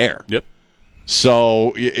not there. Yep.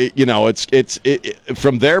 So, it's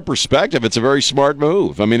from their perspective, it's a very smart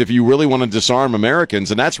move. I mean, if you really want to disarm Americans,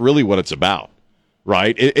 and that's really what it's about,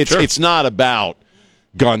 right? It's not about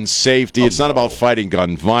gun safety. It's not about fighting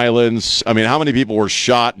gun violence. I mean, how many people were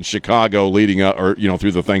shot in Chicago leading up, or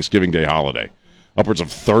through the Thanksgiving Day holiday? Upwards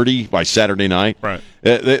of 30 by Saturday night. Right.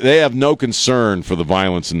 They have no concern for the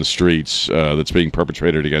violence in the streets that's being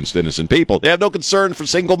perpetrated against innocent people. They have no concern for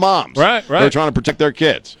single moms. Right. They're trying to protect their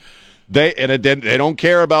kids. They don't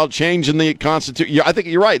care about changing the Constitution. I think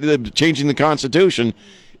you're right. Changing the Constitution.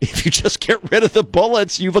 If you just get rid of the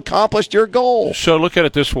bullets, you've accomplished your goal. So look at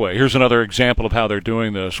it this way. Here's another example of how they're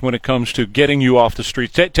doing this when it comes to getting you off the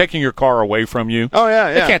street, taking your car away from you. Oh,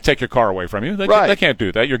 yeah. They can't take your car away from you. They can't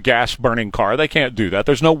do that. Your gas-burning car, they can't do that.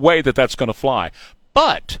 There's no way that that's going to fly.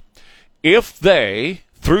 But if they,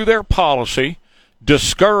 through their policy,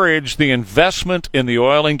 discourage the investment in the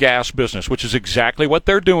oil and gas business, which is exactly what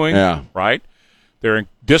they're doing, right? They're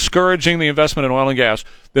discouraging the investment in oil and gas.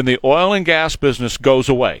 Then the oil and gas business goes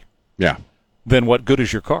away. Yeah. Then what good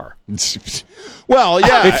is your car? Well,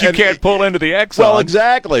 yeah. If you can't pull into the Exxon. Well,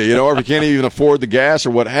 exactly. Or if you can't even afford the gas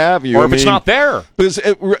or what have you. Or if it's not there.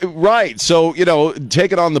 Right. So,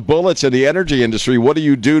 taking on the bullets in the energy industry, what do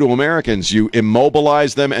you do to Americans? You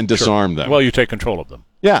immobilize them and disarm them. Well, you take control of them.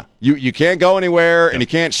 Yeah. You can't go anywhere and you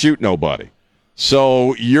can't shoot nobody.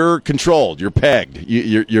 So you're controlled. You're pegged.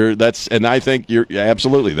 And I think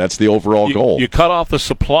absolutely that's the overall goal. You cut off the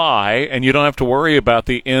supply, and you don't have to worry about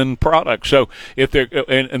the end product. So if they're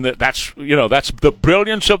that's the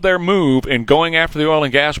brilliance of their move in going after the oil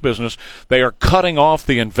and gas business. They are cutting off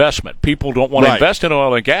the investment. People don't want to invest in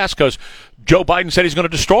oil and gas because Joe Biden said he's going to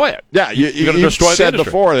destroy it. Yeah, you said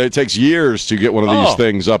before that it takes years to get one of these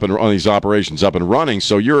things up and these operations up and running.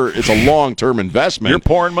 So it's a long-term investment. You're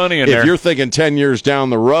pouring money in there. If you're thinking 10 years down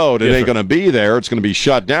the road, it ain't going to be there. It's going to be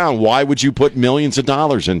shut down. Why would you put millions of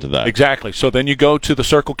dollars into that? Exactly. So then you go to the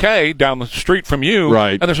Circle K down the street from you,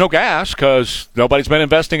 right? And there's no gas because nobody's been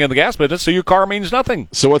investing in the gas business, so your car means nothing.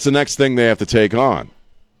 So what's the next thing they have to take on?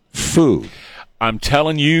 Food. I'm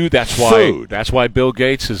telling you, that's why Bill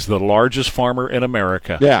Gates is the largest farmer in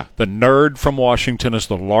America. Yeah. The nerd from Washington is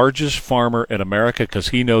the largest farmer in America because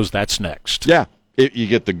he knows that's next. Yeah. You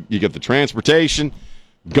get the transportation,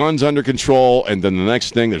 guns under control, and then the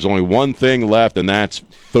next thing, there's only one thing left, and that's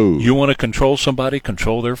food. You want to control somebody,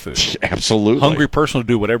 control their food. Absolutely. Hungry person will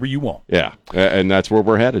do whatever you want. Yeah, and that's where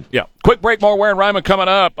we're headed. Yeah. Quick break, more Ware and Rima coming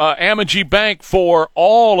up. Amegy Bank for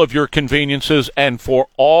all of your conveniences and for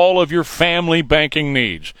all of your family banking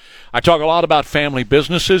needs. I talk a lot about family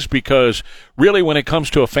businesses because really when it comes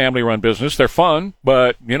to a family-run business, they're fun,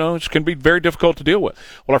 but, it can be very difficult to deal with.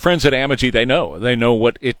 Well, our friends at Amegy, they know. They know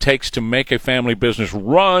what it takes to make a family business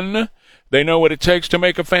run. They know what it takes to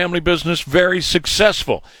make a family business very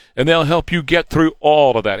successful, and they'll help you get through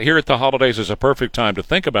all of that. Here at the holidays is a perfect time to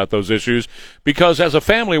think about those issues because as a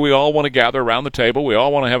family, we all want to gather around the table. We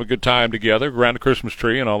all want to have a good time together around the Christmas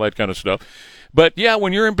tree and all that kind of stuff. But, yeah,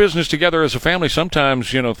 when you're in business together as a family, sometimes,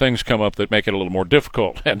 things come up that make it a little more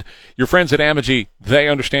difficult. And your friends at Amegy, they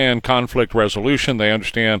understand conflict resolution. They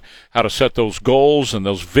understand how to set those goals and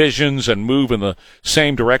those visions and move in the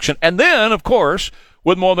same direction. And then, of course,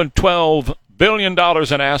 with more than $12 billion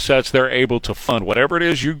in assets, they're able to fund whatever it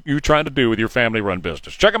is you're trying to do with your family-run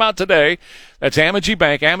business. Check them out today. That's Amegy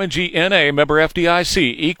Bank, Amegy N.A., member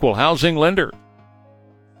FDIC, equal housing lender.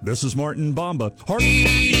 This is Martin Bamba.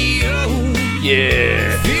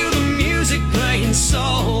 Yeah. Feel the music playing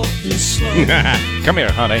soft and slow. Come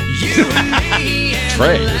here, honey.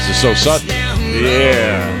 Trey, this is so sudden.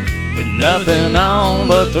 Yeah. With nothing on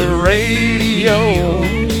but the radio.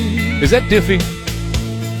 Is that Diffie?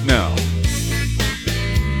 No.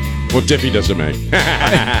 What Diffie does it make?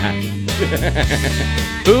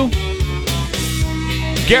 Who?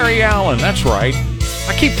 Gary Allen, that's right.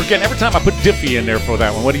 I keep forgetting. Every time I put Diffie in there for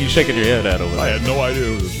that one, what are you shaking your head at over there? I had no idea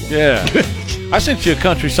who this was. Yeah. I sent you a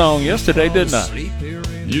country song yesterday, didn't I?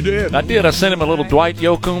 You did. I did. I sent him a little Dwight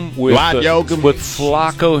Yoakam with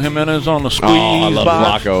Flaco Jimenez on the squeeze Oh, I love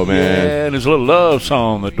box. Flaco, man. Yeah, and his little love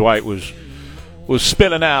song that Dwight was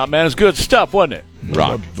spilling out. Man, it's good stuff, wasn't it?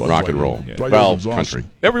 Rock and roll. Yeah. Well, country.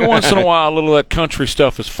 Every once in a while, a little of that country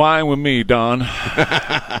stuff is fine with me, Don.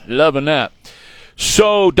 Loving that.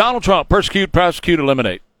 So, Donald Trump, persecute, prosecute,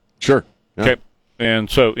 eliminate. Sure. Yeah. Okay.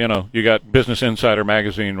 And so, you got Business Insider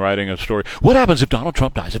magazine writing a story. What happens if Donald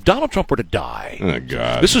Trump dies? If Donald Trump were to die, oh,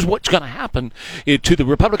 God. this is what's going to happen to the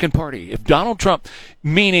Republican Party. If Donald Trump,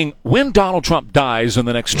 meaning when Donald Trump dies in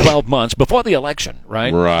the next 12 months before the election,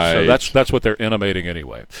 right? Right. So that's what they're intimating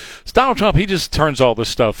anyway. So Donald Trump, he just turns all this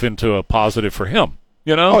stuff into a positive for him,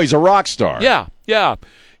 Oh, he's a rock star. Yeah, yeah.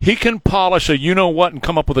 He can polish a you-know-what and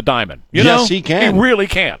come up with a diamond. Yes, he can. He really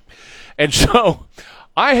can. And so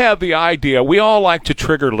I have the idea, we all like to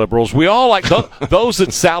trigger liberals. We all like those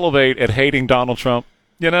that salivate at hating Donald Trump.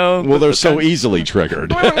 Well, they're so easily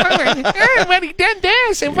triggered. When he done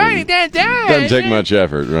this and when he done that. Doesn't take much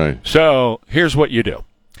effort, right? So here's what you do.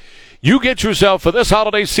 You get yourself, for this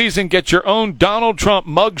holiday season, get your own Donald Trump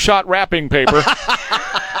mugshot wrapping paper.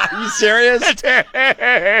 Are you serious?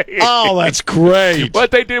 Oh, that's great. What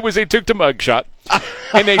they did was they took the mugshot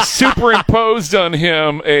and they superimposed on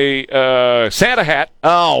him a Santa hat.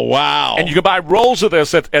 Oh, wow. And you can buy rolls of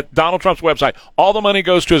this at Donald Trump's website. All the money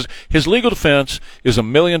goes to his legal defense is $1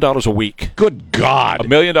 million a week. Good God. $1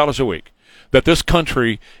 million a week that this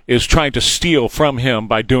country is trying to steal from him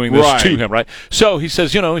by doing this to him, right? So he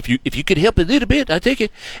says, if you could help a little bit, I take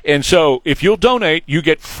it. And so if you'll donate, you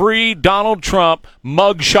get free Donald Trump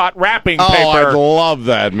mugshot wrapping paper. Oh, I love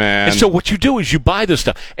that, man. And so what you do is you buy this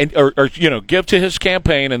stuff and or give to his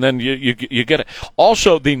campaign, and then you get it.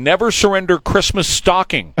 Also, the Never Surrender Christmas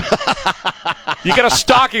stocking. You get a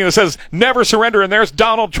stocking that says "Never Surrender," and there's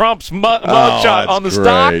Donald Trump's mugshot on the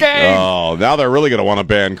stocking. Oh, now they're really going to want to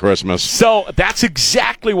ban Christmas. So that's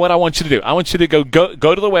exactly what I want you to do. I want you to go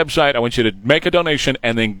to the website. I want you to make a donation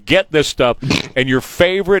and then get this stuff. And your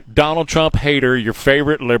favorite Donald Trump hater, your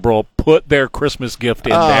favorite liberal, put their Christmas gift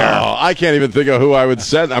in there. Oh, I can't even think of who I would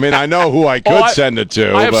send. I mean, I know who I could send it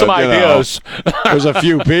to. I have some ideas. There's a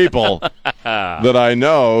few people that I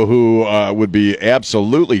know who would be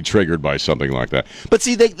absolutely triggered by something like that. But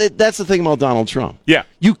see, that's the thing about Donald Trump. Yeah.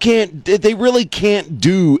 They really can't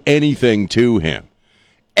do anything to him.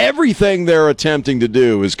 Everything they're attempting to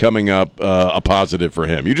do is coming up a positive for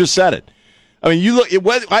him. You just said it. I mean, you look.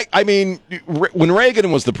 When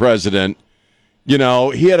Reagan was the president, he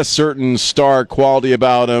had a certain star quality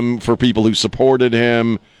about him for people who supported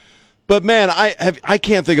him. But man, I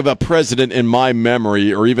can't think of a president in my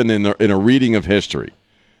memory, or even in a reading of history,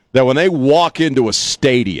 that when they walk into a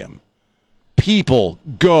stadium, people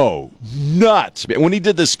go nuts. When he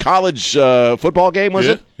did this college football game, was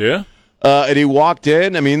it? Yeah. And he walked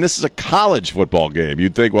in. I mean, this is a college football game.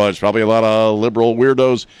 You'd think, well, there's probably a lot of liberal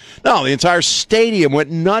weirdos. No, the entire stadium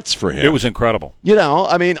went nuts for him. It was incredible. You know,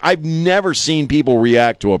 I mean, I've never seen people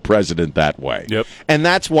react to a president that way. Yep. And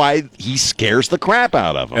that's why he scares the crap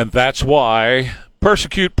out of them. And that's why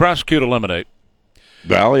persecute, prosecute, eliminate.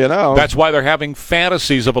 Well, you know. That's why they're having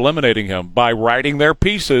fantasies of eliminating him by writing their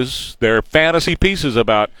pieces, their fantasy pieces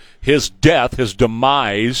about his death, his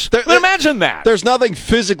demise. Imagine that. There's nothing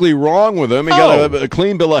physically wrong with him. He got a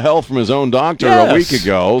clean bill of health from his own doctor a week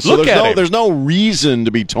ago. So there's no reason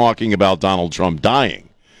to be talking about Donald Trump dying.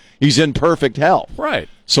 He's in perfect health. Right.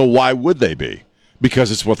 So why would they be?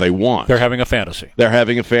 Because it's what they want. They're having a fantasy. They're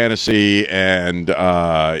having a fantasy, and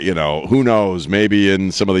who knows? Maybe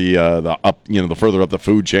in some of the up, the further up the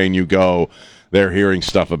food chain you go, they're hearing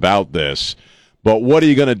stuff about this. But what are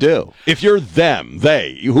you going to do if you're them?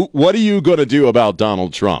 What are you going to do about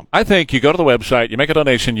Donald Trump? I think you go to the website, you make a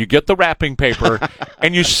donation, you get the wrapping paper,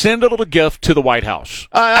 and you send a little gift to the White House.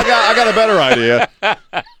 I got a better idea.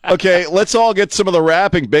 Okay, let's all get some of the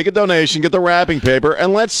wrapping, make a donation, get the wrapping paper,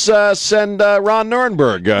 and let's send Ron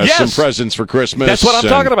Nuremberg some presents for Christmas. That's what I'm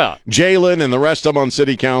talking about. Jalen and the rest of them on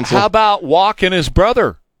city council. How about Walk and his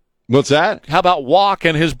brother? What's that? How about Walk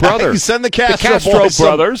and his brother? Send the Castro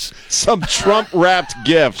brothers some Trump-wrapped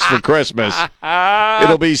gifts for Christmas.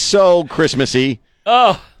 It'll be so Christmassy.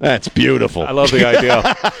 Oh, that's beautiful. I love the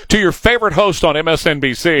idea. To your favorite host on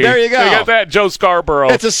MSNBC. There you go. You got that, Joe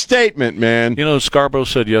Scarborough. It's a statement, man. You know, Scarborough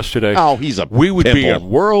said yesterday. Oh, he's a we would be pimple. in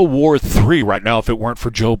World War III right now if it weren't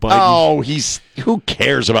for Joe Biden. Oh, who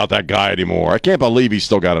cares about that guy anymore? I can't believe he's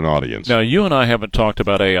still got an audience. Now, you and I haven't talked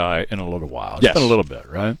about AI in a little while. It's been a little bit,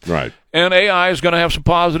 right? Right. And AI is going to have some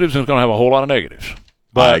positives and it's going to have a whole lot of negatives.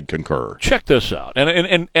 But I concur. Check this out.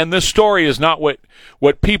 And this story is not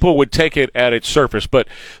what people would take it at its surface, but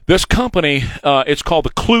this company, it's called the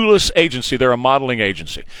Clueless Agency. They're a modeling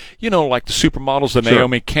agency. You know, like the supermodels, the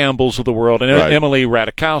Naomi Campbells of the world, and Emily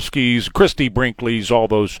Ratajkowski's, Christy Brinkley's, all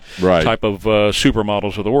those type of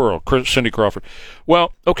supermodels of the world, Cindy Crawford.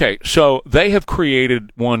 Well, okay, so they have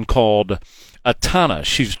created one called Atana.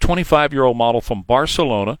 She's a 25-year-old model from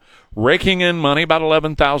Barcelona, raking in money, about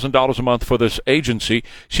 $11,000 a month for this agency.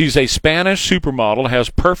 She's a Spanish supermodel,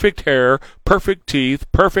 has perfect hair, perfect teeth,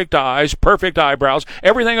 perfect eyes, perfect eyebrows.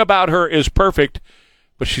 Everything about her is perfect,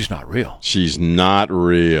 but she's not real. She's not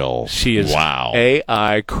real. She is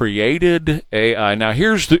AI, created AI. Now,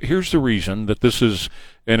 here's the reason that this is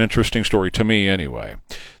an interesting story to me anyway.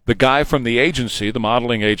 The guy from the agency, the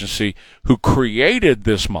modeling agency, who created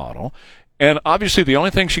this model. And obviously the only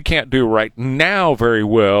thing she can't do right now very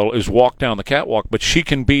well is walk down the catwalk, but she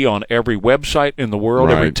can be on every website in the world,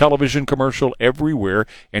 every television commercial, everywhere,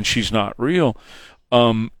 and she's not real,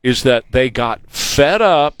 is that they got fed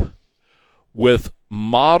up with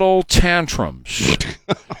model tantrums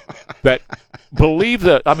that believe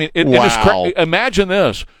that, I mean, imagine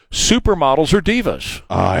this. Supermodels are divas.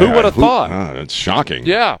 Who would have thought? It's shocking.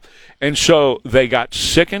 Yeah. And so they got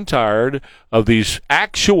sick and tired of these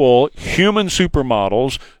actual human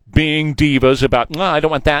supermodels being divas about, no, I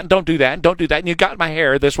don't want that, don't do that, don't do that, and you got my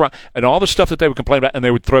hair this wrong, and all the stuff that they would complain about, and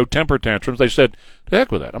they would throw temper tantrums. They said, the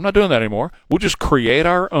heck with that. I'm not doing that anymore. We'll just create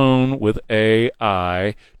our own with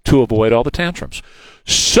AI to avoid all the tantrums.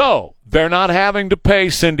 So they're not having to pay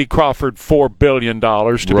Cindy Crawford $4 billion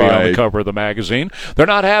to be on the cover of the magazine. They're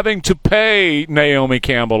not having to pay Naomi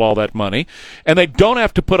Campbell all that money. And they don't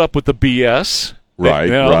have to put up with the BS.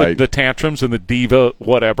 The tantrums and the diva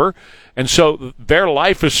whatever. And so their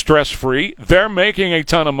life is stress-free. They're making a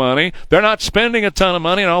ton of money. They're not spending a ton of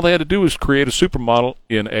money, and all they had to do was create a supermodel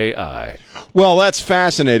in AI. Well, that's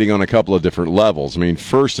fascinating on a couple of different levels. I mean,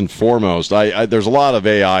 first and foremost, there's a lot of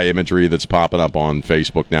AI imagery that's popping up on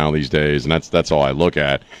Facebook now these days, and that's all I look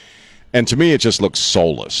at. And to me, it just looks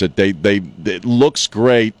soulless. It looks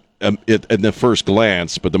great in the first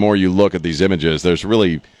glance, but the more you look at these images, there's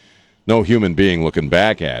really no human being looking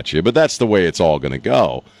back at you. But that's the way it's all going to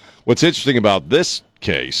go. What's interesting about this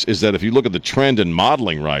case is that if you look at the trend in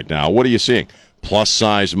modeling right now, what are you seeing?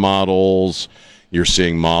 Plus-size models. You're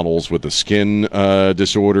seeing models with the skin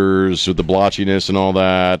disorders, with the blotchiness and all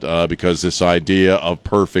that, because this idea of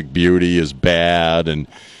perfect beauty is bad, and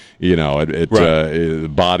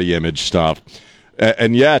body image stuff.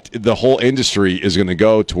 And yet, the whole industry is going to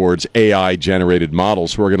go towards AI-generated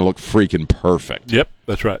models who are going to look freaking perfect. Yep,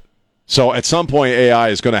 that's right. So at some point, AI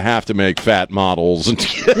is going to have to make fat models.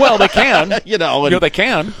 Well, they can. They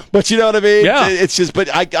can. But you know what I mean? Yeah. It's just,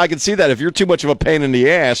 but I can see that. If you're too much of a pain in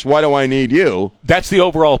the ass, why do I need you? That's the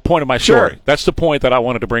overall point of my story. Sure. That's the point that I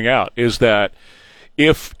wanted to bring out, is that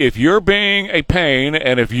if you're being a pain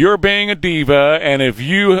and if you're being a diva and if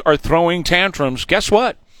you are throwing tantrums, guess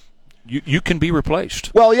what? You can be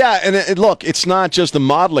replaced. Well, yeah, and look, it's not just the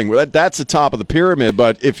modeling. That's the top of the pyramid,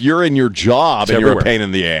 but if you're in your job and you're a pain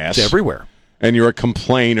in the ass. It's everywhere. And you're a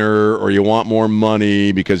complainer or you want more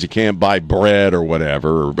money because you can't buy bread or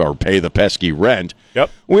whatever or pay the pesky rent,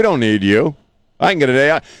 we don't need you. I can get an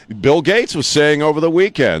AI. Bill Gates was saying over the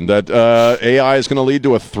weekend that AI is going to lead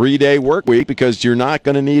to a 3-day work week because you're not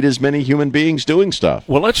going to need as many human beings doing stuff.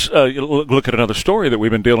 Well, let's look at another story that we've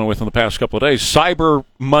been dealing with in the past couple of days. Cyber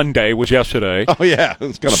Monday was yesterday. Oh, yeah.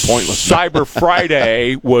 It's kind of pointless. Cyber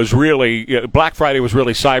Friday was really, Black Friday was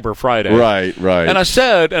really Cyber Friday. Right. And I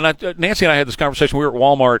said, Nancy and I had this conversation. We were at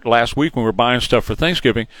Walmart last week when we were buying stuff for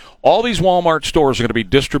Thanksgiving. All these Walmart stores are going to be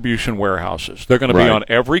distribution warehouses. They're going to be on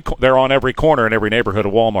every corner in every neighborhood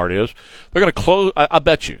of Walmart is. They're going to close, I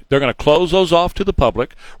bet you, they're going to close those off to the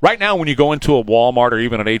public. Right now, when you go into a Walmart or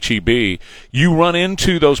even an H-E-B, you run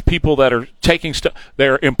into those people that are taking stuff.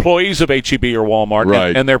 They're employees of H-E-B or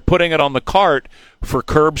Walmart, and they're putting it on the cart for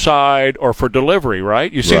curbside or for delivery,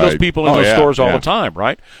 right? You see those people in those stores all the time,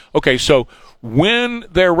 right? Okay, so when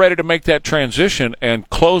they're ready to make that transition and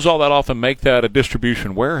close all that off and make that a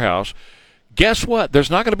distribution warehouse, guess what?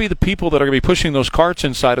 There's not going to be the people that are going to be pushing those carts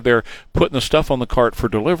inside of there, putting the stuff on the cart for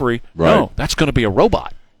delivery. Right. No, that's going to be a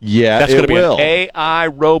robot. Yeah, that's going to be an AI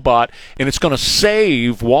robot, and it's going to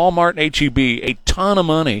save Walmart and H-E-B a ton of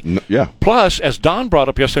money. Plus, as Don brought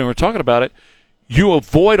up yesterday when we were talking about it, you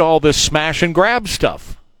avoid all this smash and grab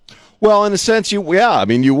stuff. Well, in a sense, you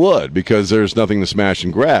would, because there's nothing to smash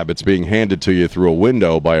and grab. It's being handed to you through a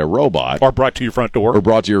window by a robot. Or brought to your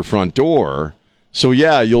front door. So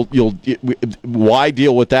yeah, why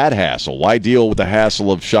deal with that hassle? Why deal with the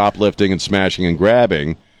hassle of shoplifting and smashing and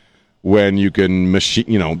grabbing when you can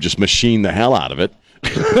just machine the hell out of it?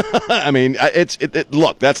 I mean,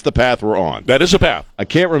 look, that's the path we're on. That is a path. I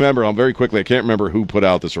can't remember. I can't remember who put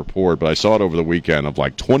out this report, but I saw it over the weekend of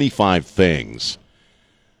like 25 things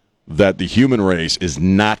that the human race is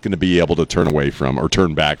not going to be able to turn away from or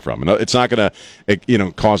turn back from. It's not going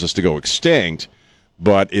to, cause us to go extinct,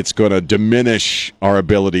 but it's going to diminish our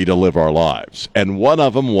ability to live our lives. And one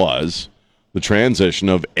of them was the transition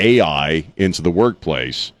of AI into the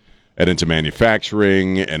workplace and into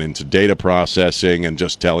manufacturing and into data processing and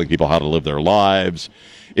just telling people how to live their lives.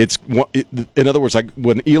 In other words, like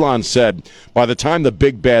when Elon said, by the time the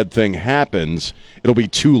big bad thing happens, it'll be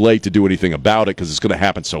too late to do anything about it because it's going to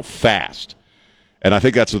happen so fast. And I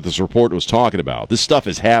think that's what this report was talking about. This stuff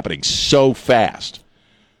is happening so fast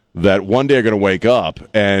that one day you're going to wake up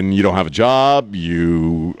and you don't have a job,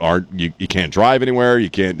 you can't drive anywhere,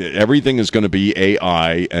 everything is going to be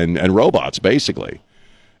AI and robots, basically.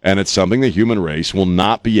 And it's something the human race will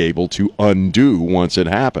not be able to undo once it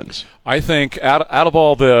happens. I think out of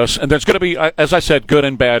all this, and there's going to be, as I said, good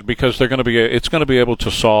and bad, because it's going to be able to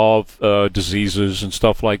solve diseases and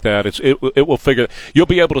stuff like that. It will figure. You'll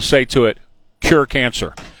be able to say to it, cure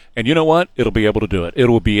cancer. And you know what? It'll be able to do it. It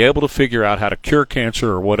will be able to figure out how to cure cancer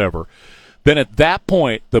or whatever. Then at that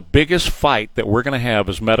point, the biggest fight that we're going to have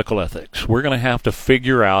is medical ethics. We're going to have to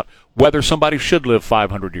figure out whether somebody should live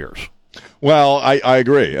 500 years. Well, I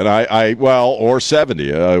agree, and or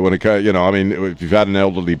 70. When it, if you've had an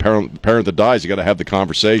elderly parent that dies, you got to have the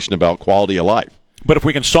conversation about quality of life. But if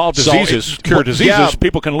we can solve diseases, cure diseases,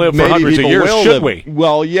 people can live for hundreds of years, should we?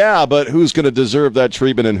 Well, yeah, but who's going to deserve that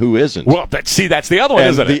treatment and who isn't? Well, that's the other one,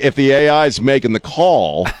 isn't it? If the AI is making the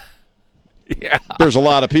call, there's a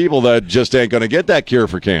lot of people that just ain't going to get that cure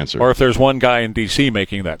for cancer. Or if there's one guy in D.C.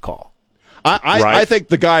 making that call. I think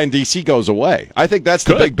the guy in D.C. goes away. I think that's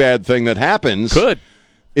the big bad thing that happens.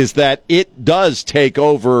 Is that it does take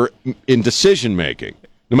over in decision-making,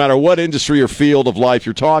 no matter what industry or field of life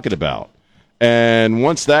you're talking about. And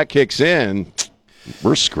once that kicks in,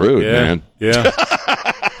 we're screwed, man. Yeah.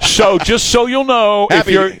 So just so you'll know, if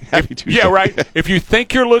you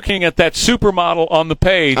think you're looking at that supermodel on the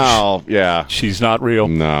page, she's not real.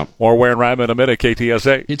 No. More Ware and Rima in a minute,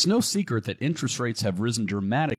 KTSA. It's no secret that interest rates have risen dramatically.